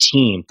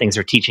team, things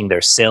they're teaching their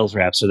sales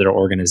reps or their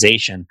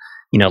organization,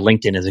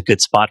 LinkedIn is a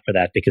good spot for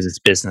that because it's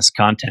business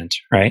content,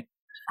 right?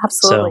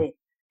 Absolutely.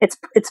 So,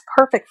 it's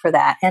perfect for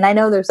that. And I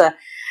know there's a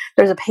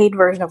paid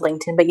version of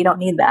LinkedIn, but you don't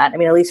need that. I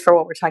mean, at least for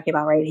what we're talking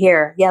about right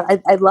here. Yeah,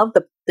 I love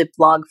the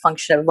blog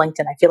function of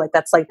LinkedIn. I feel like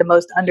that's like the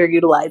most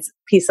underutilized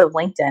piece of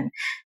LinkedIn.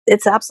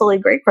 It's absolutely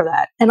great for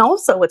that. And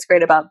also what's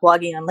great about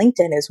blogging on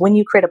LinkedIn is when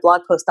you create a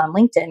blog post on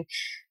LinkedIn,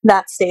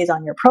 that stays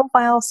on your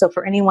profile. So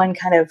for anyone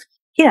kind of,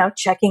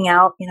 checking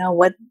out,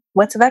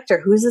 what's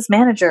Vector? Who's this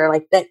manager?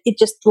 Like that, it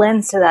just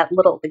lends to that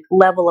little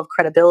level of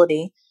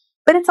credibility.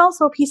 But it's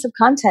also a piece of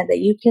content that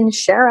you can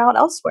share out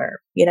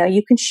elsewhere.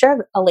 You can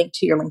share a link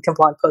to your LinkedIn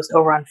blog post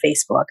over on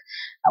Facebook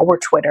or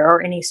Twitter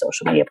or any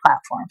social media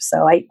platform.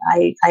 So I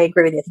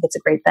agree with you. I think it's a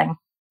great thing.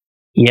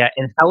 Yeah.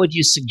 And how would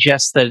you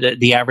suggest that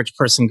the average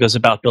person goes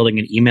about building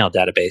an email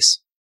database?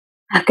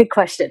 Good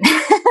question.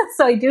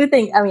 So I do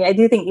think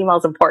email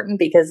is important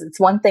because it's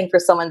one thing for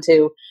someone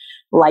to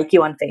like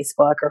you on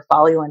Facebook or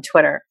follow you on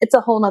Twitter. It's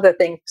a whole other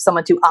thing for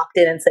someone to opt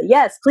in and say,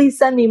 yes, please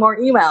send me more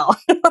email,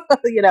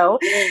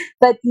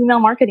 but email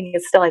marketing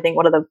is still, I think,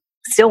 one of the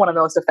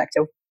most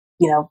effective,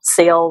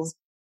 sales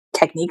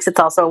techniques. It's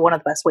also one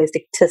of the best ways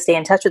to stay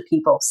in touch with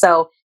people.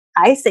 So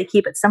I say,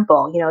 keep it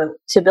simple.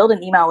 To build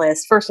an email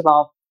list, first of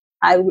all,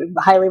 I would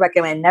highly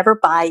recommend never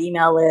buy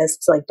email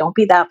lists. Like, don't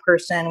be that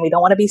person. We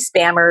don't want to be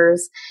spammers.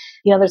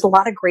 There's a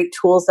lot of great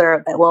tools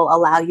that will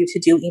allow you to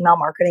do email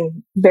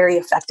marketing very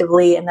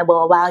effectively, and that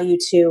will allow you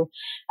to,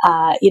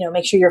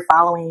 make sure you're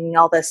following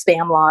all the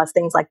spam laws,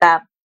 things like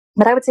that.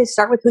 But I would say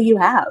start with who you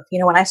have.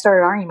 When I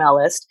started our email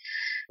list,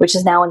 which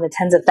is now in the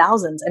tens of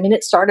thousands, I mean,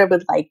 it started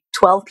with like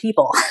 12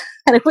 people,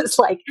 and it was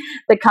like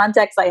the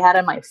contacts I had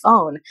on my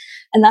phone,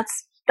 and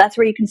that's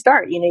where you can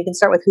start. You can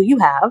start with who you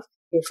have.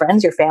 Your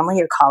friends, your family,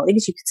 your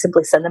colleagues. You could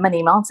simply send them an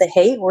email and say,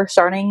 hey, we're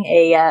starting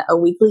a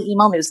weekly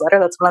email newsletter.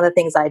 That's one of the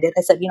things I did.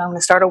 I said, I'm going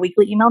to start a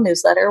weekly email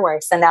newsletter where I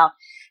send out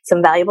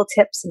some valuable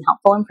tips and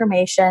helpful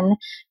information.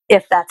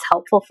 If that's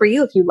helpful for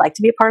you, if you'd like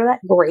to be a part of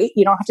that, great.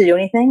 You don't have to do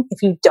anything.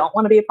 If you don't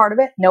want to be a part of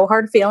it, no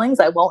hard feelings.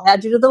 I won't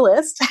add you to the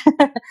list.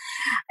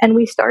 And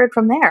we started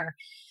from there.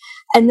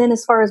 And then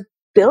as far as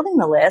building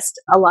the list,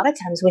 a lot of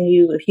times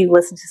if you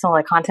listen to some of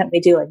the content we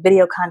do, like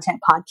video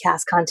content,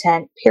 podcast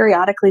content,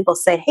 periodically we'll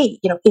say, hey,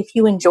 if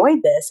you enjoyed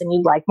this and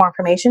you'd like more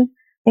information,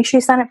 make sure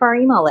you sign up for our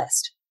email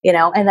list,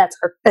 and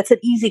that's an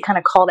easy kind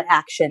of call to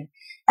action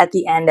at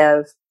the end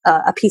of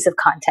a piece of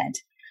content.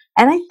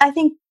 And I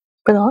think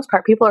for the most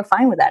part, people are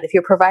fine with that. If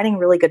you're providing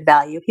really good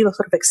value, people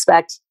sort of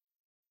expect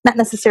not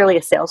necessarily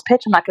a sales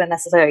pitch. I'm not going to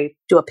necessarily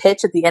do a pitch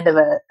at the end of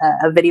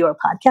a video or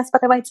podcast,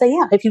 but I might say,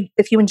 yeah,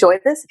 if you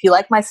enjoyed this, if you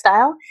like my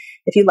style,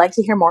 if you'd like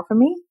to hear more from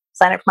me,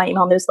 sign up for my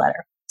email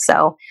newsletter.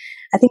 So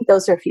I think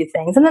those are a few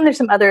things. And then there's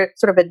some other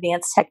sort of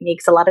advanced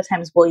techniques. A lot of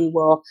times we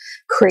will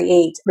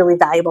create really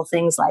valuable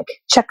things like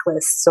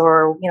checklists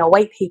or,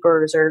 white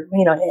papers, or,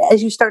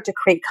 as you start to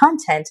create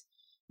content,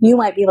 you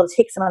might be able to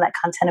take some of that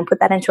content and put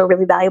that into a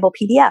really valuable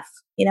PDF,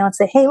 and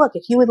say, hey, look,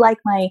 if you would like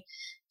my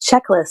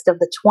checklist of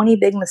the 20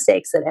 big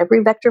mistakes that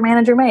every Vector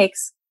manager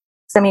makes,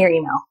 send me your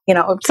email,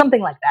 or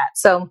something like that.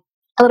 So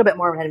a little bit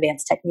more of an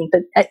advanced technique.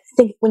 But I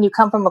think when you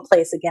come from a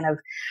place, again, of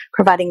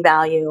providing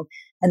value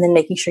and then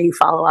making sure you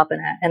follow up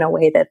in a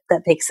way that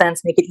makes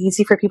sense, make it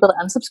easy for people to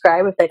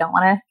unsubscribe if they don't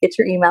want to get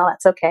your email,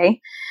 that's okay.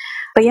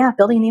 But yeah,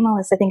 building an email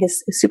list, I think,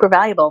 is super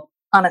valuable.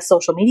 On a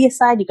social media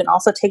side, you can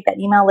also take that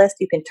email list.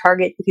 You can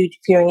target, if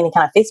you're doing any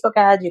kind of Facebook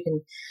ads, you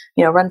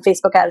can, run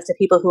Facebook ads to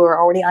people who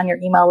are already on your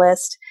email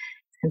list.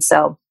 And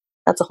so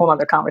that's a whole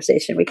other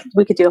conversation.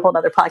 We could do a whole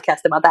other podcast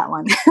about that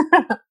one.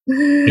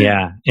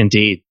 Yeah,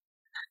 indeed.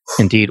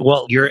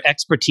 Well, your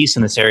expertise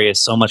in this area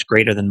is so much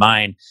greater than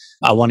mine.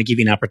 I want to give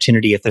you an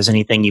opportunity. If there's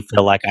anything you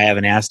feel like I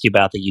haven't asked you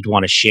about that you'd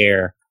want to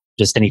share,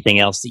 just anything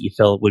else that you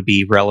feel would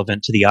be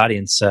relevant to the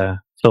audience,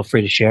 feel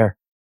free to share.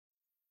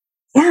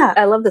 Yeah,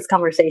 I love this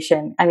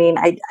conversation. I mean,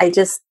 I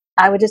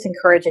would just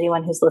encourage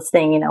anyone who's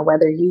listening,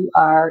 whether you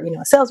are,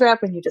 a sales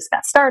rep and you just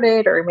got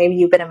started, or maybe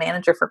you've been a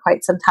manager for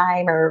quite some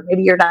time, or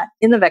maybe you're not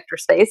in the Vector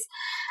space.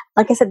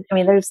 Like I said, I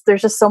mean, there's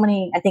just so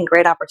many, I think,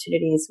 great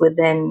opportunities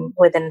within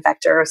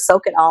Vector.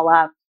 Soak it all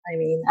up. I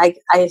mean,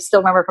 I still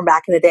remember from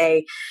back in the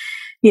day,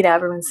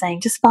 everyone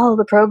saying, just follow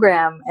the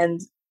program.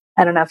 And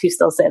I don't know if you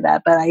still say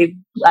that, but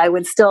I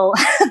would still,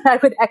 I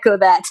would echo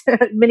that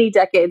many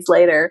decades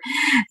later,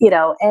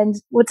 and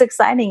what's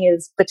exciting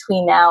is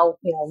between now,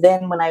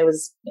 then when I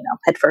was,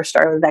 had first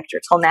started with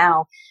Vector till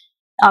now,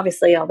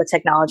 obviously all the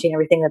technology and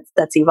everything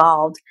that's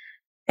evolved.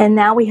 And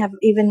now we have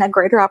even a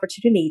greater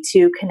opportunity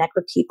to connect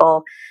with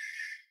people.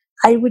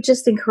 I would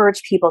just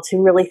encourage people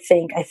to really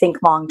I think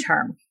long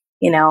term.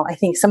 I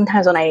think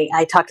sometimes when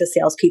I talk to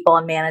salespeople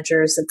and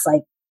managers, it's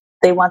like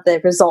they want the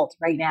result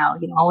right now.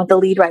 I want the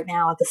lead right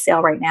now, I want the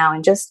sale right now.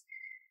 And just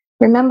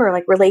remember,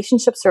 like,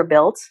 relationships are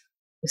built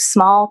with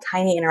small,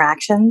 tiny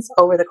interactions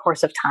over the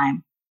course of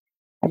time.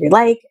 Every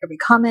like, every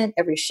comment,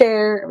 every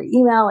share, every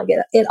email, like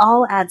it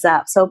all adds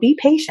up. So be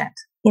patient.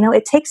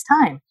 It takes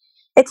time.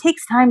 It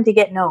takes time to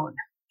get known.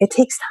 It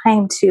takes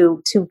time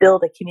to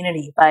build a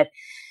community. But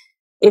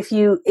if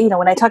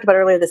when I talked about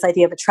earlier, this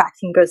idea of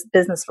attracting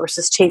business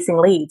versus chasing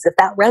leads, if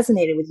that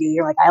resonated with you,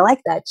 you're like, I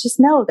like that. Just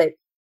know that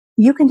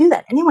you can do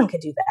that. Anyone can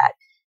do that.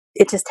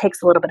 It just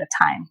takes a little bit of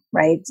time,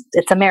 right?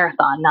 It's a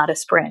marathon, not a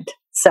sprint.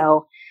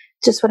 So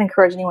just would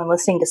encourage anyone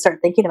listening to start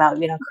thinking about,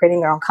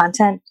 creating their own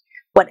content.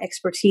 What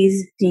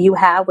expertise do you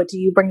have? What do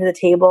you bring to the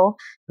table?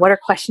 What are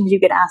questions you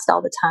get asked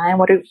all the time?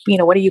 What are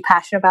you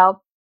passionate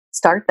about?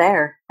 Start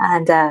there.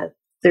 And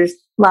there's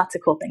lots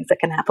of cool things that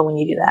can happen when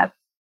you do that.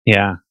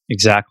 Yeah,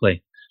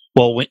 exactly.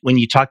 Well, when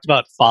you talked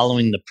about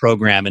following the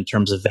program in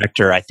terms of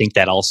Vector, I think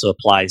that also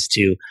applies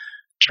to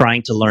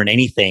trying to learn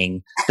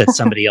anything that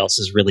somebody else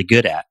is really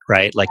good at,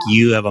 right? Like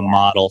you have a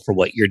model for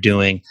what you're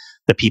doing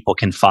that people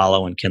can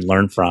follow and can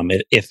learn from.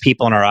 If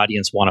people in our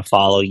audience want to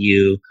follow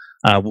you,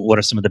 what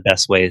are some of the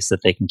best ways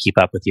that they can keep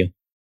up with you?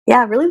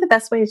 Yeah, really the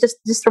best way is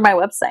just through my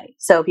website.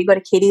 So if you go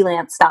to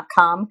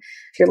katielance.com,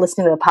 if you're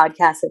listening to the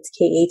podcast, it's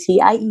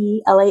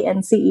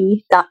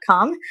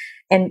KATIELANCE.com.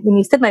 And when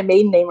you said my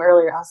maiden name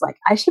earlier, I was like,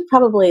 I should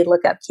probably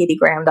look up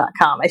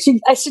katiegraham.com.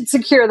 I should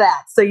secure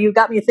that. So you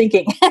got me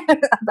thinking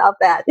about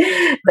that.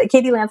 But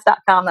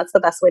katielance.com, that's the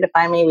best way to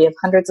find me. We have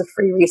hundreds of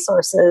free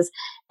resources.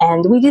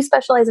 And we do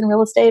specialize in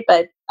real estate,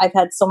 but I've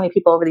had so many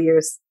people over the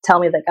years tell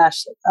me that,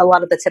 gosh, a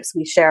lot of the tips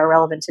we share are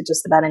relevant to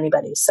just about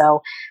anybody.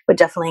 So would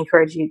definitely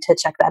encourage you to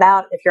check that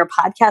out. If you're a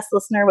podcast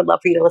listener, would love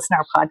for you to listen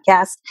to our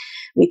podcast.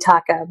 We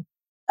talk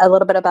a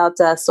little bit about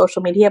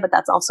social media, but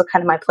that's also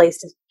kind of my place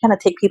to kind of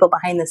take people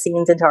behind the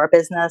scenes into our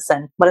business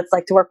and what it's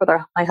like to work with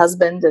my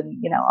husband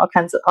and, all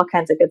kinds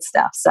of good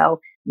stuff.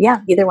 So yeah,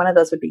 either one of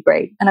those would be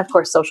great. And of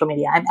course, social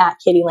media. I'm at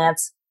Katie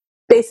Lance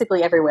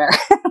basically everywhere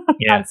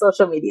on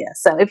social media.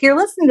 So if you're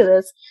listening to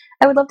this,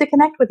 I would love to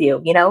connect with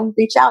you.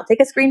 Reach out,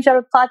 take a screenshot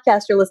of the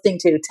podcast you're listening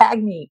to,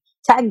 tag me,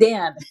 tag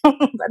Dan,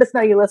 let us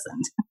know you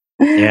listened.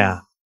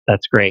 Yeah,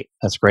 that's great.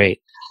 That's great.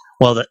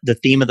 Well, the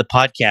theme of the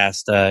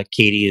podcast,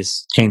 Katie,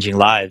 is changing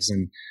lives.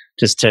 And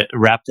just to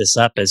wrap this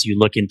up, as you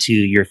look into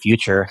your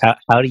future,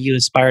 how do you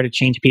aspire to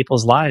change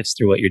people's lives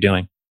through what you're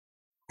doing?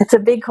 It's a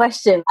big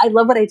question. I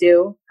love what I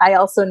do. I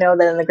also know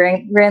that in the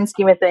grand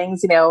scheme of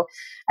things,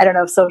 I don't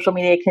know if social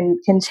media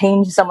can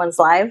change someone's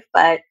life,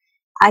 but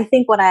I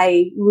think what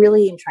I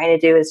really am trying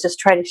to do is just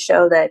try to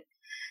show that,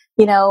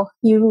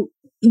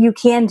 you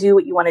can do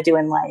what you want to do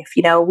in life.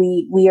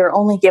 We are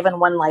only given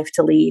one life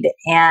to lead,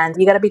 and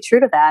you got to be true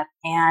to that.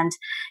 And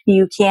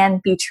you can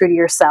be true to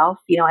yourself.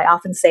 I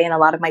often say in a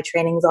lot of my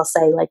trainings, I'll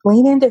say, like,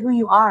 lean into who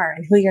you are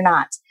and who you're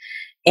not.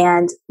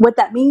 And what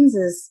that means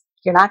is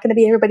you're not going to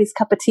be everybody's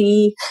cup of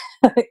tea,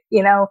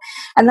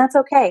 and that's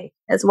okay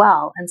as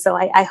well. And so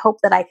I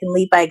hope that I can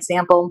lead by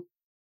example,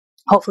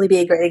 hopefully be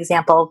a great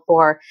example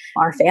for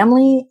our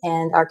family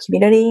and our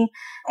community.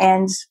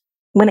 And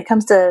when it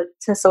comes to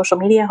social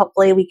media,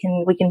 hopefully we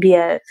can be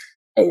I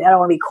don't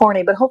want to be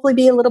corny, but hopefully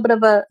be a little bit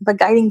of a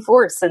guiding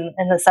force in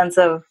the sense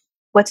of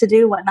what to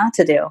do, what not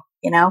to do,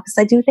 because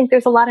I do think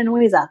there's a lot of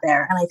noise out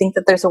there. And I think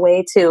that there's a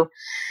way to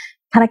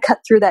kind of cut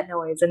through that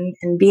noise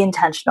and be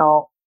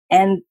intentional.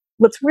 And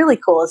what's really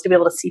cool is to be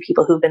able to see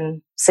people who've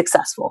been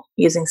successful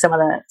using some of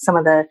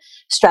the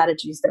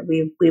strategies that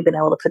we've been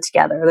able to put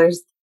together.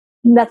 There's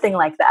nothing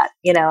like that,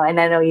 and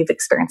I know you've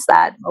experienced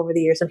that over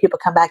the years when people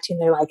come back to you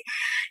and they're like,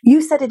 you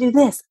said to do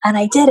this and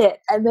I did it.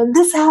 And then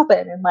this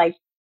happened. And like,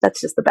 that's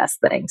just the best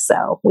thing.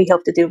 So we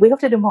hope to do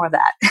more of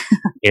that.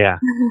 Yeah.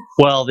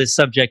 Well, this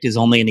subject is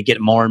only going to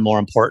get more and more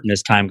important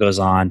as time goes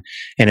on.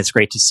 And it's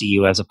great to see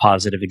you as a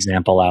positive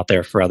example out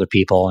there for other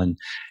people.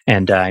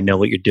 And I know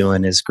what you're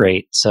doing is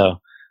great. So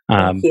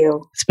thank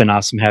you. It's been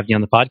awesome having you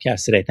on the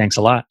podcast today. Thanks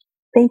a lot.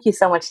 Thank you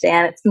so much,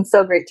 Dan. It's been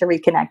so great to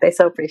reconnect. I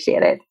so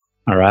appreciate it.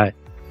 All right.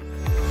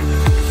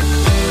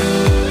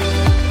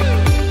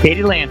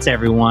 Katie Lance,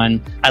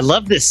 everyone. I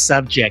love this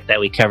subject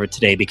that we covered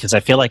today because I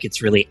feel like it's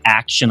really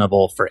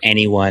actionable for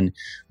anyone,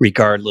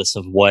 regardless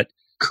of what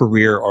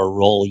career or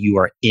role you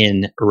are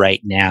in right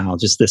now.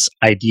 Just this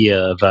idea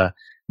of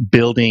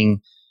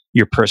building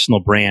your personal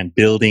brand,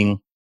 building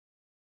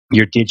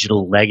your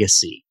digital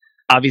legacy.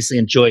 Obviously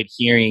enjoyed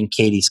hearing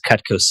Katie's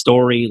Cutco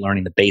story,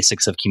 learning the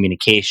basics of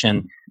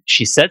communication.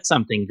 She said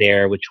something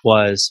there, which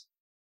was,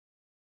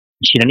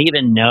 She didn't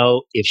even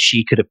know if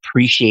she could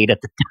appreciate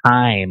at the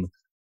time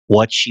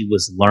what she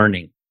was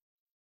learning.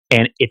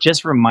 And it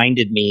just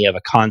reminded me of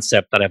a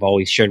concept that I've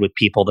always shared with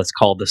people that's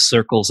called the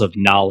circles of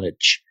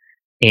knowledge.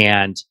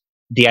 And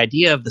the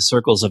idea of the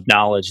circles of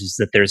knowledge is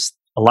that there's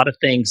a lot of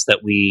things that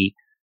we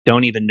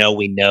don't even know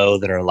we know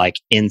that are like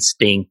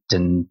instinct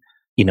and,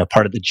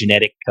 part of the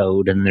genetic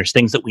code. And there's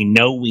things that we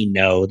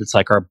know that's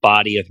like our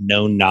body of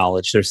known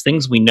knowledge. There's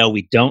things we know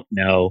we don't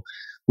know,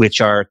 which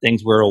are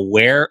things we're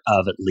aware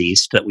of, at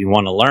least, that we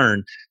want to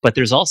learn. But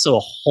there's also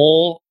a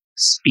whole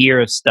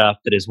sphere of stuff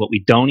that is what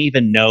we don't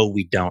even know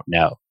we don't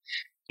know.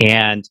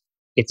 And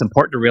it's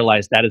important to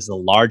realize that is the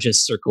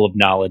largest circle of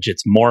knowledge.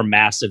 It's more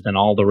massive than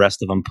all the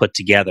rest of them put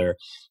together.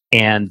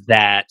 And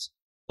that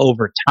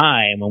over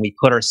time, when we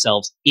put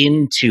ourselves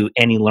into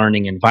any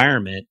learning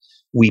environment,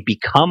 we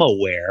become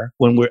aware.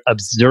 When we're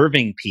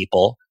observing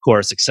people who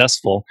are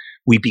successful,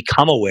 we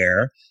become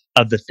aware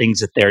of the things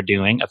that they're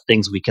doing, of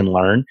things we can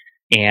learn.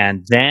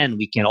 And then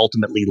we can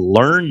ultimately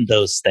learn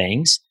those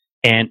things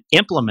and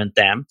implement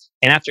them.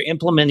 And after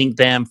implementing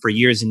them for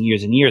years and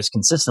years and years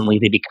consistently,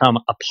 they become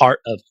a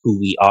part of who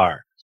we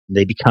are.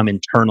 They become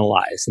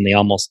internalized, and they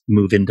almost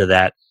move into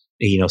that,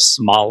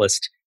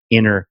 smallest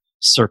inner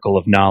circle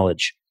of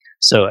knowledge.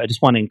 So I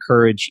just want to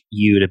encourage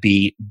you to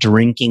be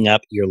drinking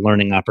up your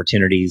learning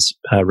opportunities,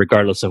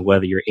 regardless of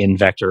whether you're in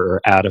Vector or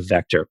out of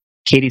Vector.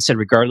 Katie said,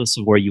 regardless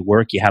of where you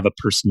work, you have a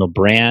personal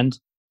brand.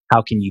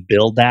 How can you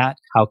build that?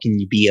 How can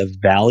you be of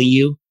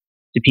value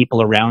to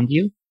people around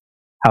you?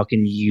 How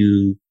can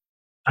you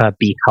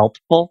be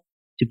helpful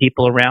to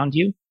people around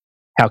you?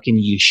 How can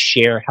you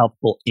share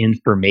helpful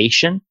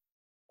information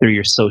through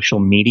your social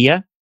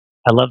media?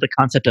 I love the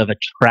concept of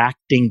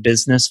attracting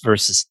business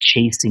versus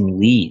chasing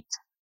leads,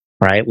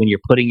 right? When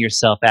you're putting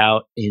yourself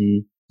out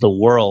in the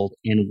world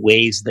in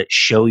ways that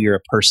show you're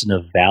a person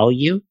of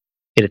value,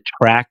 it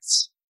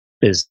attracts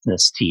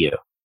business to you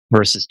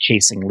versus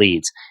chasing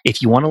leads.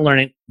 If you want to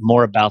learn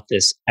more about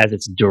this as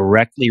it's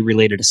directly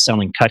related to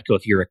selling Cutco,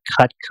 if you're a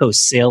Cutco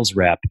sales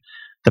rep,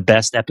 the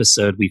best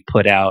episode we've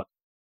put out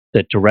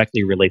that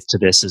directly relates to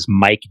this is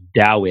Mike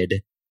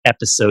Dowd,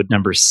 episode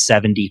number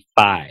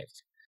 75.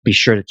 Be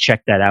sure to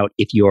check that out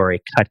if you are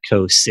a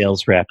Cutco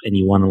sales rep and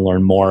you want to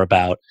learn more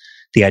about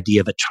the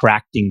idea of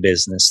attracting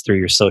business through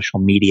your social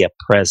media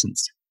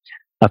presence.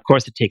 Of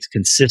course, it takes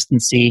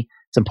consistency.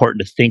 It's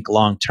important to think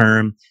long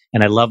term.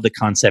 And I love the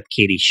concept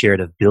Katie shared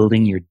of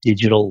building your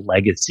digital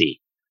legacy,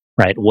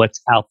 right?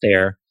 What's out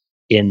there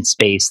in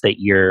space that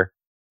your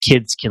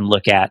kids can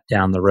look at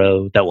down the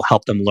road that will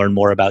help them learn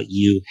more about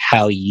you,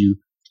 how you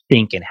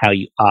think, and how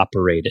you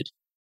operated.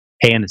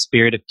 Hey, in the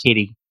spirit of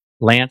Katie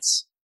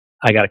Lance,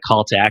 I got a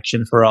call to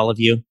action for all of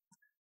you.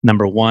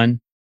 Number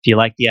one, if you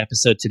like the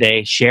episode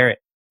today, share it.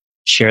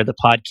 Share the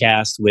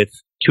podcast with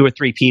 2 or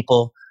 3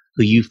 people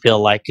who you feel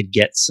like could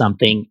get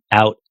something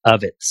out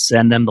of it.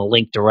 Send them the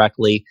link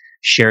directly.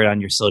 Share it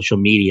on your social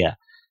media.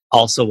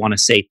 Also want to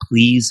say,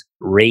 please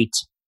rate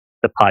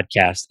the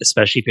podcast,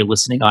 especially if you're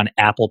listening on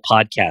Apple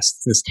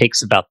Podcasts. This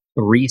takes about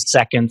 3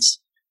 seconds.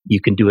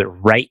 You can do it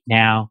right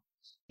now.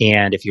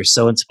 And if you're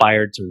so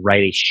inspired to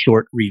write a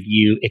short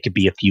review, it could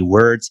be a few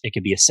words, it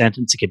could be a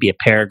sentence, it could be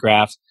a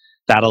paragraph.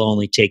 That'll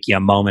only take you a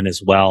moment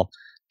as well.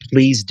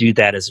 Please do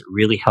that, as it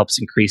really helps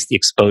increase the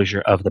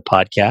exposure of the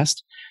podcast.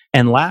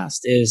 And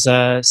last is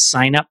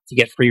sign up to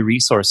get free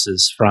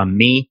resources from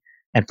me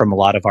and from a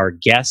lot of our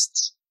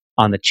guests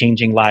on the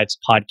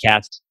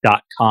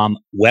ChangingLivesPodcast.com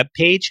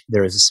webpage.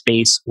 There is a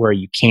space where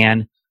you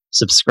can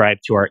subscribe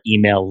to our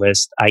email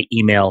list. I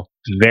email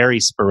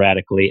very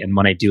sporadically, and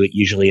when I do, it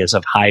usually is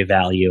of high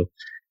value.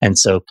 And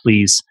so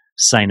please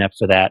sign up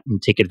for that and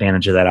take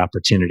advantage of that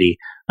opportunity.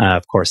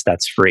 Of course,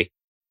 that's free.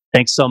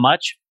 Thanks so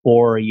much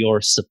for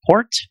your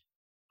support.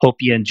 Hope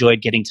you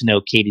enjoyed getting to know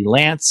Katie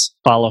Lance.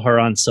 Follow her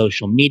on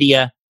social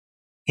media.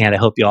 And I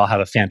hope you all have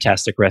a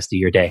fantastic rest of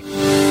your day.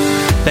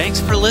 Thanks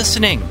for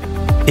listening.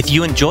 If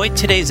you enjoyed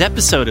today's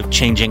episode of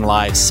Changing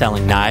Lives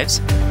Selling Knives,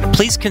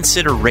 please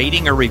consider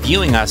rating or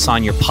reviewing us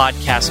on your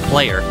podcast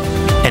player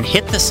and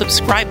hit the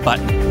subscribe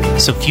button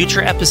so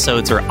future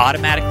episodes are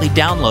automatically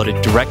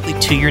downloaded directly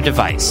to your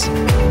device.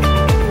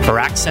 For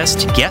access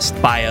to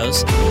guest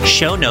bios,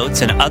 show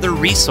notes, and other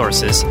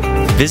resources,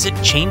 visit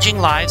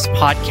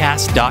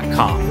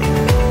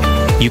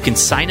ChangingLivesPodcast.com. You can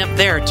sign up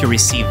there to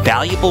receive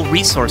valuable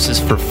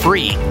resources for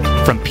free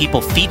from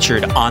people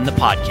featured on the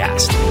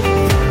podcast.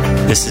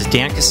 This is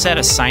Dan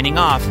Cassetta signing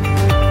off.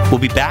 We'll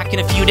be back in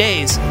a few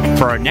days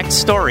for our next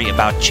story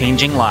about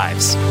changing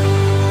lives.